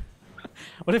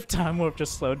 What if time warp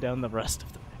just slowed down the rest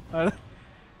of the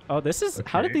Oh, this is... Okay.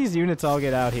 How did these units all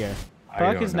get out here?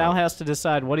 puCK now has to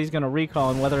decide what he's going to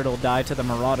recall and whether it'll die to the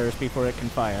Marauders before it can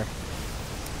fire.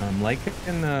 I'm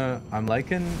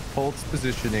liking Polt's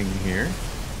positioning here.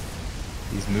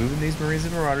 He's moving these Marines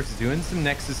and Marauders. He's doing some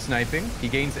Nexus sniping. He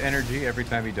gains energy every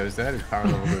time he does that. His power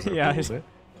level goes up a little bit.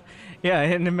 Yeah,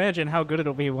 and imagine how good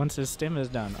it'll be once his stim is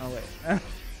done. Oh, wait.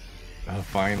 Oh,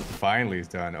 finally he's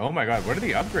done. Oh my god, what are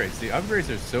the upgrades? The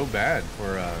upgrades are so bad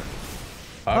for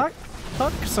puCK.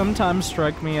 puCK sometimes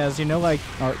strike me as, you know, like,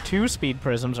 2 speed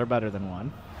prisms are better than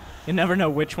 1. You never know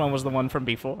which one was the one from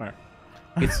before.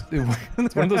 It's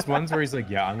one of those ones where he's like,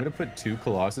 yeah, I'm going to put 2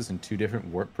 Colossus and 2 different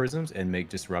warp prisms and make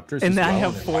disruptors. And then I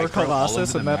have 4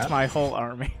 Colossus and that's my whole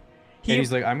army. And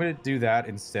he's like, I'm going to do that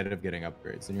instead of getting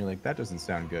upgrades. And you're like, that doesn't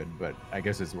sound good, but I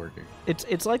guess it's working.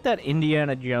 It's like that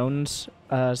Indiana Jones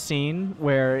scene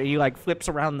where he like flips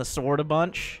around the sword a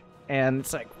bunch and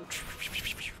it's like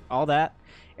all that.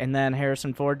 And then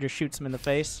Harrison Ford just shoots him in the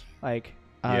face. Like,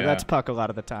 That's puCK a lot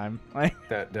of the time.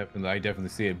 That definitely, I definitely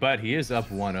see it. But he is up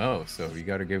 1-0, so you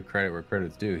got to give credit where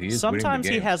credit's due. He is winning the Sometimes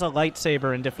he game. has a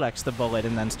lightsaber and deflects the bullet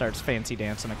and then starts fancy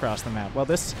dancing across the map. Well,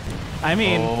 this, I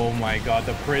mean... Oh my god,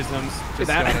 the prisms just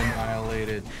got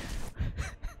annihilated.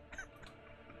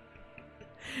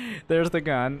 There's the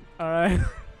gun. All right.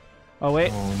 Oh,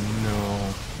 wait. Oh,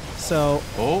 no. So...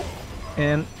 Oh.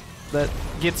 And that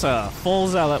gets a full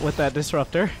zealot with that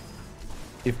disruptor.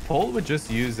 If Polt would just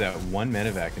use that one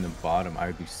medevac in the bottom, I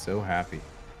would be so happy.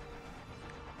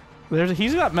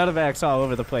 He's got medevacs all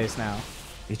over the place now.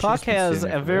 puCK has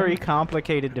a very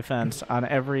complicated defense on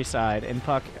every side, and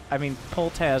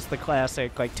Polt has the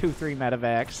classic, like, 2-3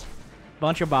 medevacs,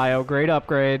 bunch of bio, great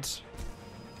upgrades.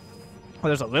 Well,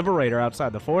 there's a Liberator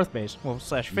outside the 4th base, well,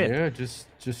 /5th. Yeah,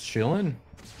 just chilling.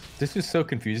 This is so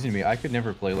confusing to me. I could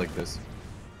never play like this.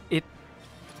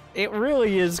 It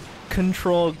really is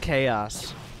controlled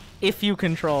chaos, if you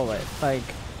control it. Like,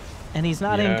 and he's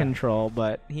not in control,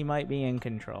 but he might be in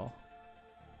control.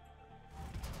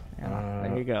 Yeah,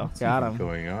 there you go. Got him. What's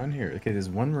going on here? Okay, there's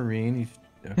one Marine.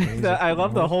 Okay, I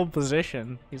love the whole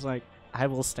position. He's like, I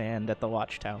will stand at the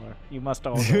watchtower. You must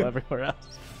all go everywhere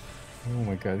else. Oh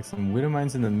my god, some Widow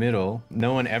Mines in the middle.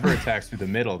 No one ever attacks through the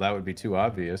middle. That would be too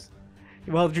obvious.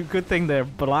 Well, good thing they're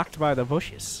blocked by the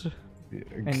bushes.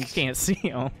 And you can't see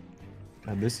them.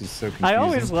 God, this is so confusing. I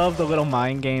always love the little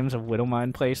mind games of Widow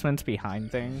Mine placements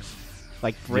behind things.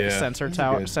 Like sensor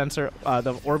tower,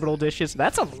 the orbital dishes.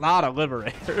 That's a lot of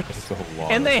Liberators. That's a lot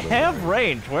and they have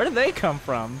range. Where did they come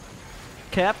from?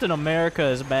 Captain America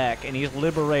is back, and he's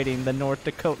liberating the North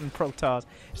Dakotan protoss.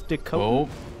 It's Dakota.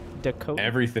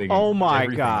 Everything. Oh my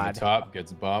everything god. On the top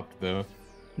gets bopped though.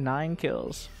 9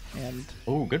 kills. And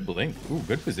oh, good blink. Ooh,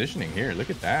 good positioning here. Look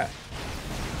at that.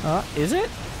 Is it?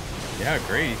 Yeah,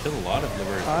 great. He killed a lot of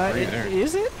Liberators. There.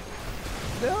 Is it?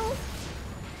 No.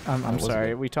 I'm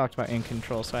sorry. We talked about in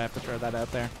control, so I have to throw that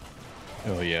out there.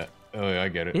 Oh yeah. Oh yeah, I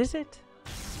get it. Is it?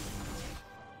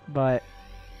 But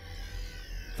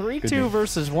 3-2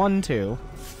 versus 1-2.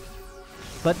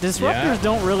 But disruptors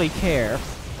don't really care.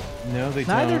 No, they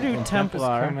Neither don't. do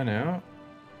Templar. Coming out.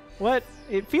 What?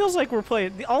 It feels like we're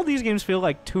playing. All these games feel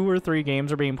like 2 or 3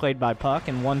 games are being played by puCK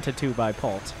and 1 to 2 by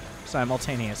Polt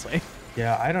simultaneously.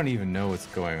 Yeah, I don't even know what's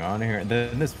going on here.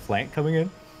 Then this flank coming in.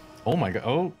 Oh my god.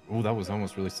 Oh, that was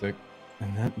almost really sick.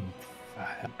 And that.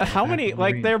 How many?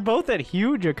 Like they're both at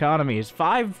huge economies.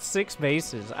 5-6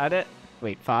 bases.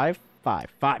 Wait, 5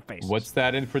 bases. What's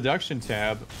that in production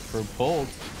tab for Polt?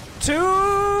 2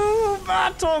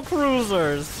 battle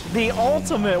cruisers. The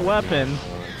ultimate weapon.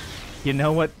 You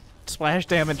know what splash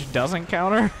damage doesn't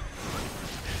counter?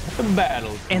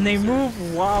 Battle. And they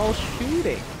move while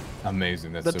shooting.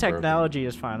 Amazing. That's the so technology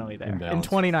is finally there. In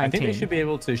 2019. I think they should be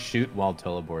able to shoot while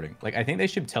teleporting. Like, I think they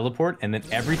should teleport, and then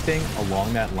everything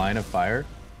along that line of fire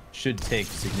should take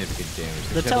significant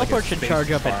damage. The teleport should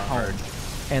charge up at home,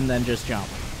 and then just jump.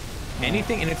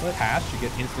 Anything in its path should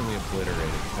get instantly obliterated.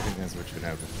 I think that's what should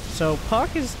happen. So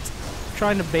puCK is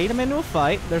trying to bait him into a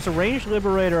fight. There's a ranged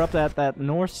Liberator up at that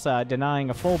north side,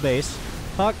 denying a full base.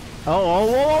 puCK.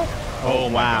 Oh,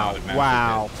 wow. God,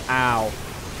 wow. Ow.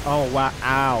 Oh, wow.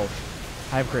 Ow.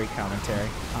 I have great commentary.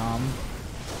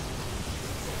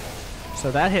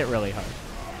 So that hit really hard.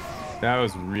 That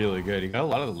was really good. He got a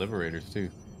lot of the Liberators, too.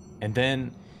 And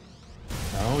then...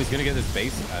 oh, he's going to get this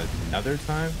base another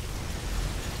time?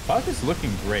 puCK is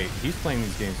looking great. He's playing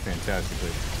these games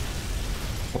fantastically.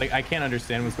 Like, I can't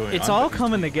understand what's going on. It's all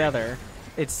coming together,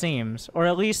 it seems. Or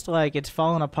at least, like, it's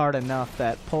fallen apart enough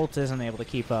that Polt isn't able to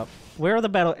keep up. Where are the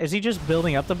battle... is he just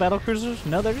building up the battle cruisers?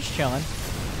 No, they're just chilling.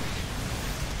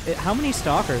 How many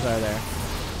Stalkers are there?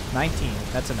 19.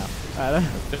 That's enough.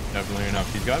 Definitely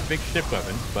enough. He's got big ship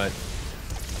weapons, but...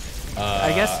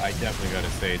 I guess... I definitely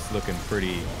gotta say, it's looking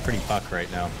pretty puCK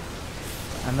right now.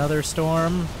 Another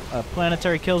storm. A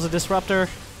planetary kills a disruptor.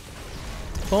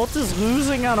 Polt is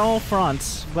losing on all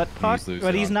fronts, but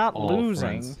he's not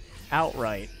losing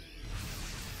outright.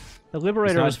 The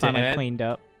Liberator was finally cleaned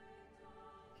up.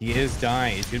 He is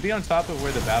dying. He's gonna be on top of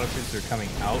where the battle cruisers are coming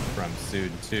out from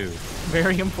soon too.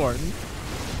 Very important.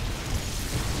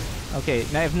 Okay,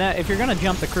 now if you're gonna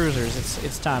jump the cruisers,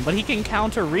 it's time. But he can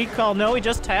counter recall. No, he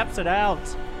just taps it out.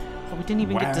 Oh, we didn't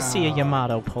even get to see a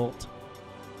Yamato Polt.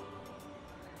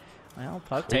 Well,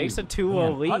 puCK takes a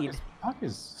 2-0 lead. puCK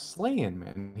is slaying,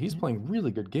 man. He's playing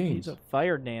really good games. He's a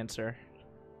fire dancer.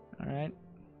 All right,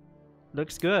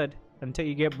 looks good until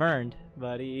you get burned.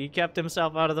 But he kept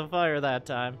himself out of the fire that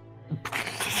time.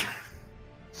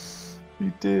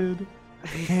 He did.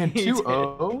 Man,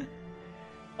 2-0?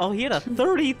 Oh, he had a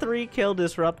 33 kill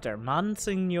disruptor.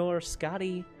 Monsignor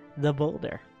Scotty the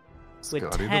Boulder. with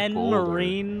Scotty the 10 Boulder.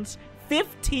 Marines,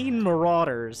 15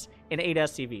 Marauders, and 8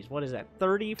 SCVs. What is that?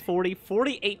 30, 40,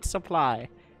 48 supply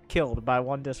killed by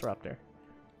one disruptor.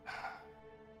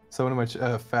 Someone in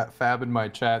my Fab in my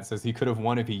chat says he could have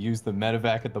won if he used the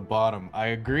medevac at the bottom. I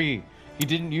agree. He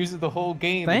didn't use it the whole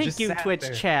game. It Thank just you, sat Twitch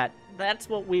there. chat. That's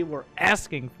what we were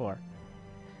asking for.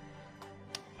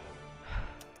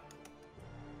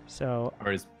 So,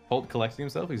 Or is Polt collecting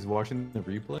himself? He's watching the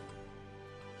replay.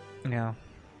 yeah.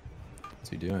 What's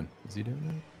he doing? Is he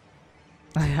doing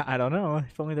I don't know.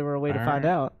 If only there were a way to find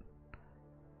out.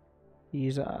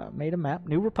 He's made a map,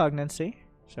 new repugnancy.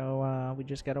 So we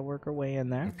just got to work our way in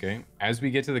there. that? Okay. As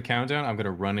we get to the countdown, I'm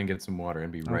gonna run and get some water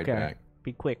and be right back.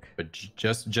 Be quick. But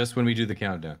just when we do the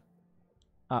countdown.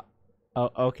 Oh,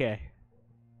 okay.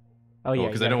 Oh yeah.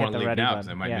 Because I don't want to leave now because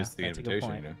I might miss the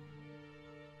invitation. You know.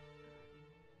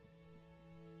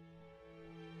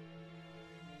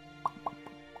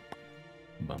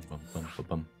 Bum bum bum bum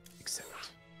bum. Accept.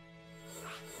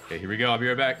 Okay, here we go. I'll be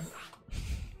right back.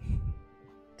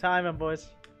 Time him, boys.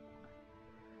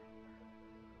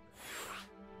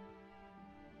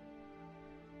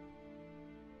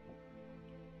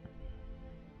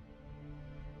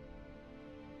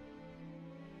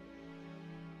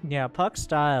 Yeah, puCK's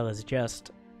style is just...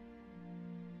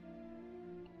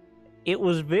 It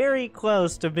was very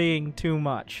close to being too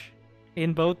much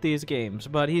in both these games,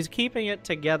 but he's keeping it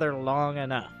together long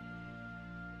enough.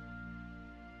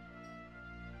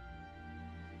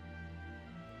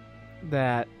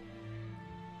 That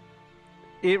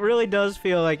it really does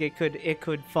feel like it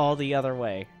could fall the other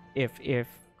way if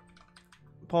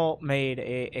Polt made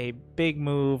a big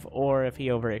move or if he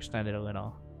overextended a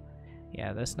little.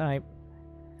 Yeah, the snipe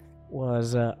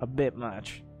was a bit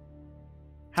much.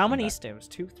 How many stims?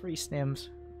 2, 3 stims?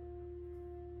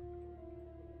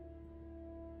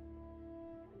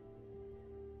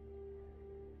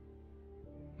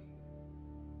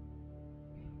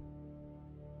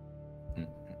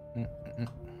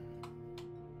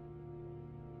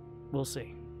 We'll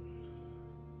see.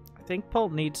 I think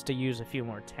Polt needs to use a few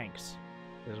more tanks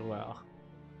as well.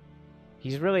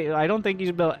 He's really... I don't think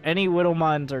he's built any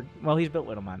Widowmines or... Well, he's built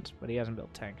Widowmines, but he hasn't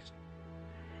built tanks.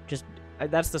 Just...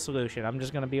 That's the solution. I'm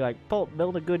just going to be like, Polt,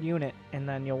 build a good unit, and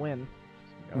then you'll win.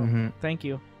 Oh, thank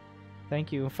you.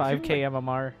 Thank you, 5k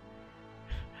MMR.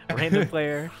 Random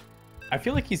player. I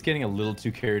feel like he's getting a little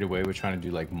too carried away with trying to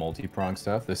do like multi-prong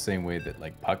stuff the same way that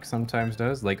like puCK sometimes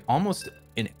does. Like almost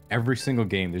in every single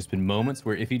game, there's been moments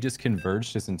where if he just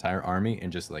converged his entire army and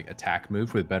just like attack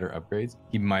moved with better upgrades,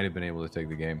 he might have been able to take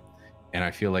the game. And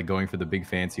I feel like going for the big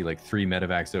fancy, like 3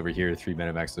 medevacs over here, 3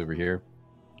 medevacs over here.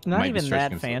 Not even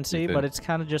that fancy, but it's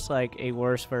kind of just like a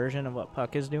worse version of what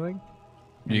puCK is doing.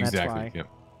 And exactly. That's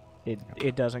why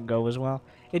it doesn't go as well.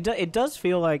 It does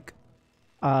feel like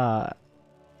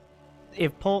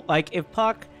if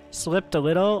puCK slipped a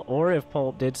little, or if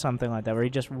Polt did something like that where he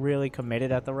just really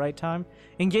committed at the right time.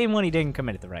 In game 1, he didn't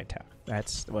commit at the right time.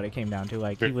 That's what it came down to.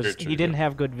 Like he didn't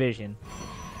have good vision.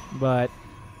 But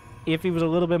if he was a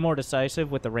little bit more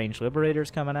decisive with the ranged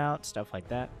liberators coming out, stuff like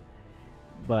that.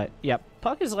 But yeah,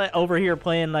 puCK is like over here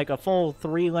playing like a full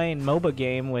 3-lane MOBA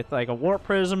game with like a Warp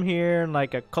Prism here and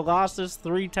like a Colossus,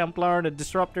 3 Templar, and a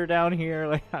Disruptor down here.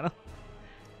 Like I don't.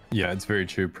 Yeah, it's very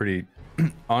true. Pretty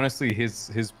honestly,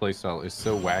 his playstyle is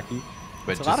so wacky,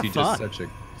 but he's just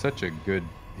such a good.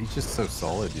 He's just so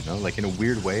solid, you know. Like in a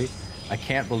weird way, I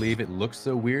can't believe it looks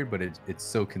so weird, but it's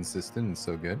so consistent and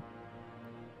so good.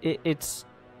 It's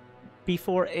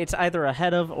either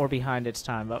ahead of or behind its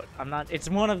time, but I'm not. It's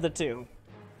one of the two.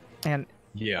 And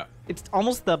yeah, it's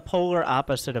almost the polar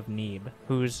opposite of Neeb,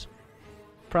 who's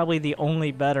probably the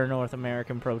only better North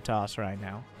American protoss right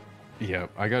now. Yeah,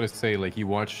 I gotta say, like, you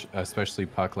watch, especially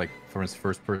puCK, like, from his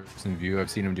first-person view,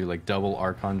 I've seen him do, like, double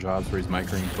Archon jobs where he's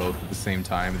microing both at the same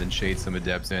time and then shades some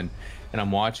Adepts in. And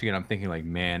I'm watching it, I'm thinking, like,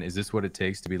 man, is this what it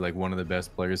takes to be, like, one of the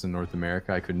best players in North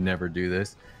America? I could never do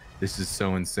this. This is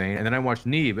so insane. And then I watch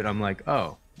Neeb, and I'm like,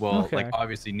 oh, well, okay. Like,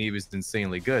 obviously Neeb is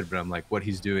insanely good, but I'm like, what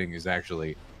he's doing is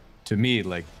actually, to me,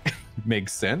 like,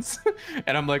 makes sense.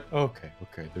 And I'm like, okay,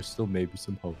 there's still maybe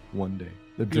some hope one day.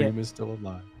 The dream is still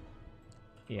alive.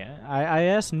 Yeah, I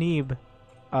asked Neeb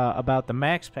about the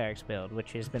Max Packs build,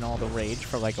 which has been all the rage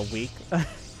for like a week, as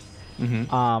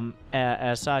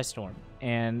Psystorm.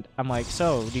 And I'm like,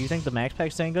 so, do you think the Max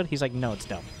Pack's any good? He's like, no, it's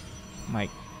dumb. I'm like,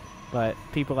 but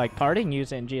people like Parting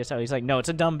use it in GSL. He's like, no, it's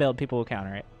a dumb build. People will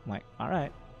counter it. I'm like, all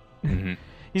right.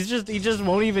 He just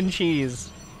won't even cheese.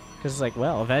 Because it's like,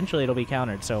 well, eventually it'll be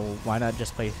countered, so why not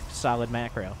just play solid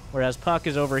macro? Whereas puCK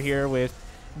is over here with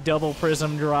double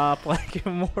prism drop like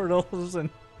Immortals and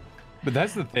But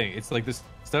that's the thing. It's like this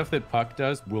stuff that puCK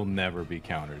does will never be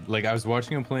countered. Like I was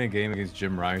watching him play a game against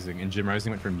Jim Rising, and Jim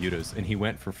Rising went for Mutas, and he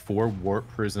went for 4 Warp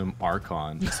Prism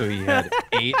Archon. So he had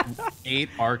eight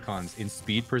Archons in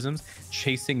Speed Prisms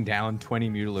chasing down 20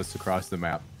 Mutalisks across the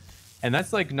map. And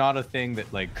that's like not a thing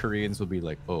that like Koreans will be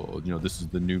like, oh, you know, this is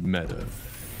the new meta.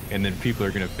 And then people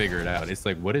are gonna figure it out. It's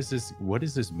like, what is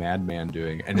this madman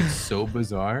doing? And it's so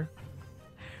bizarre.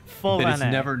 Full that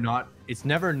NA. it's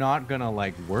never not gonna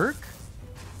like work.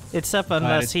 Except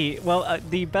unless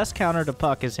the best counter to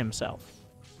puCK is himself.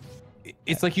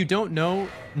 It's like you don't know,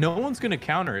 no one's gonna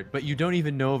counter it, but you don't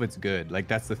even know if it's good. Like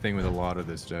that's the thing with a lot of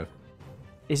this stuff.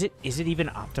 Is it even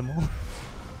optimal?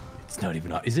 It's not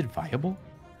even. Is it viable?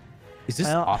 Is this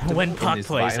well, optimal? When puCK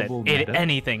plays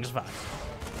anything's viable.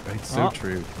 It's so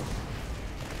true.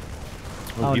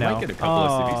 Oh, he no. might get a couple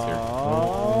of cities here.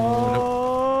 Oh,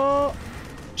 no.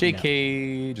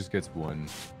 JK No. just gets 1.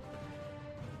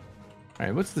 All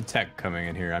right, what's the tech coming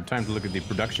in here? I'm trying to look at the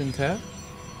production tab.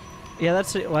 Yeah,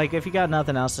 that's it. Like, if you got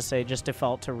nothing else to say, just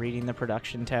default to reading the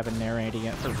production tab and narrating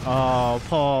it. Oh,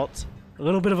 Polt. A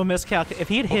little bit of a miscalculation. If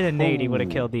he had hit a nade, he would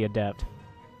have killed the Adept.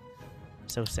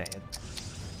 So sad.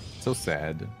 So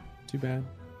sad. Too bad.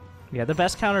 Yeah, the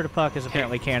best counter to puCK is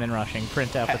apparently cannon rushing.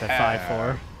 Print up with a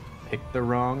 5-4. Picked the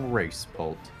wrong race,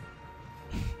 Polt.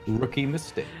 Rookie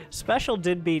mistake. Special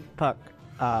did beat puCK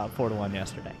 4-1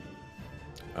 yesterday.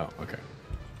 Oh, okay.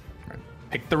 Right.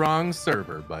 Picked the wrong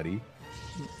server, buddy.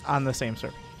 On the same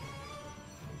server.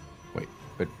 Wait,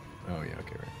 but oh yeah,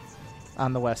 okay, right.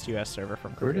 On the West US server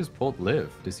from Korea. Where does Polt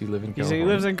live? Does he live in California? He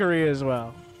lives in Korea as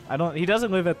well. He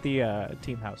doesn't live at the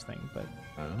team house thing, but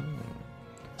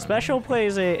Special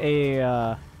plays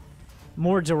a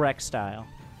more direct style.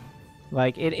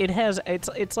 Like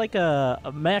it's like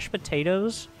a mashed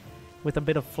potatoes with a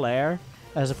bit of flair,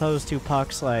 as opposed to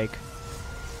puCK's like,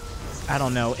 I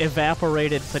don't know,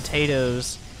 evaporated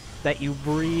potatoes that you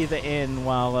breathe in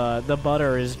while the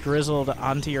butter is drizzled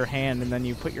onto your hand, and then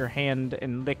you put your hand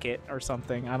and lick it or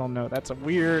something. I don't know. That's a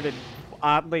weird and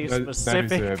oddly specific.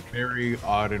 That is a very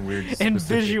odd and weird and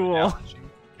visual. Analogy.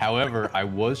 However, I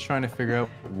was trying to figure out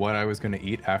what I was going to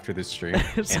eat after this stream,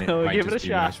 So and it might give it just a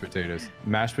be shot.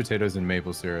 mashed potatoes and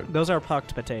maple syrup. Those are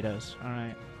pucked potatoes. All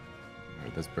right. All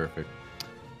right, that's perfect.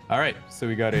 All right, so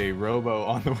we got a robo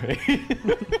on the way.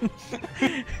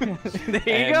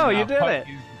 There you go, you did puCK it.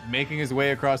 is making his way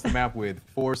across the map with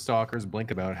 4 stalkers. Blink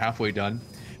about halfway done.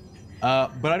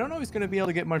 But I don't know if he's going to be able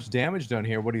to get much damage done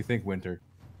here. What do you think, Winter?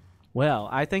 Well,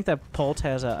 I think that Polt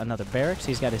has another barracks.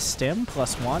 He's got his stim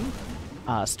 +1.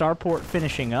 Starport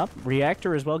finishing up.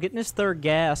 Reactor as well, getting his 3rd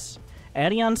gas.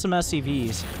 Adding on some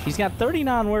SCVs. He's got 30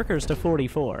 non-workers to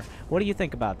 44. What do you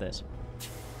think about this?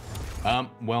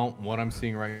 Well, what I'm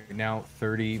seeing right now,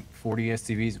 30, 40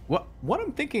 SCVs. What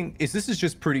I'm thinking is this is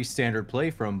just pretty standard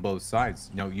play from both sides.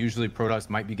 You know, usually protoss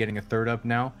might be getting a 3rd up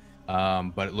now,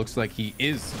 but it looks like he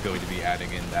is going to be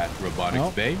adding in that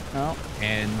robotics bay.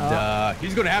 And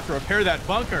he's going to have to repair that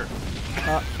bunker.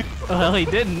 Well, he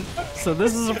didn't, so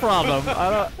this is a problem.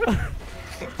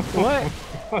 What?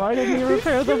 Why didn't he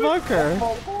repair the bunker?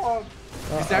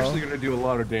 He's actually going to do a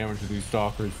lot of damage to these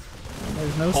stalkers.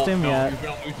 There's no stim yet. You're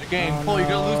gonna lose the game. Paul, you're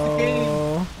gonna lose the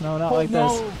game. No, not like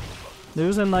this.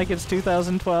 Losing like it's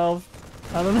 2012.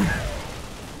 I don't know.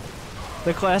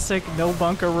 The classic no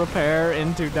bunker repair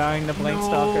into dying to blink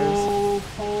stalkers.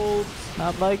 Paul.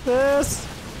 Not like this.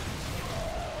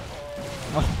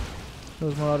 Oh,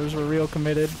 those marauders were real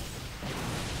committed.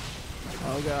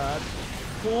 Oh god.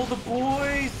 Pull the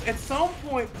boys. At some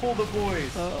point, pull the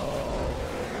boys. Oh,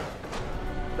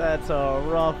 that's a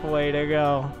rough way to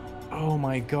go. Oh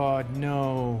my god,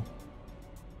 no.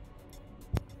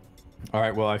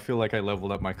 Alright, well, I feel like I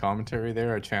leveled up my commentary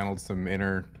there. I channeled some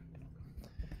inner...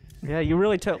 Yeah, you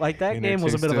really took... Like, that game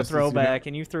was a bit of a throwback,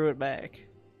 and you threw it back.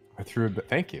 I threw it...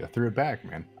 Thank you. I threw it back,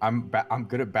 man. I'm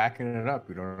good at backing it up,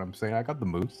 you know what I'm saying? I got the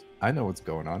moves. I know what's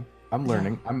going on. I'm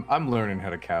learning. I'm learning how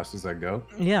to cast as I go.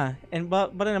 Yeah, and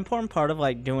but an important part of,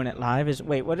 like, doing it live is...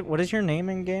 Wait, what is your name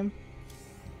in game?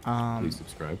 Please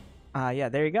subscribe. Yeah,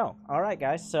 there you go. All right,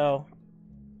 guys. So,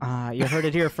 you heard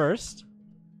it here first.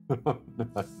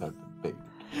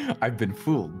 I've been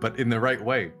fooled, but in the right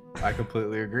way. I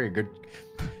completely agree. Good.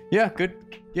 Yeah, good.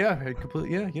 Yeah, I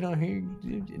completely. Yeah, you know,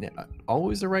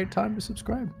 always the right time to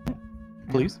subscribe.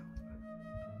 Please.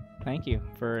 Thank you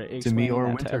for explaining to me or that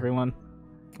Winter, to everyone.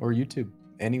 or YouTube,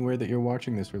 anywhere that you're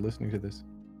watching this or listening to this.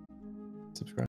 Subscribe.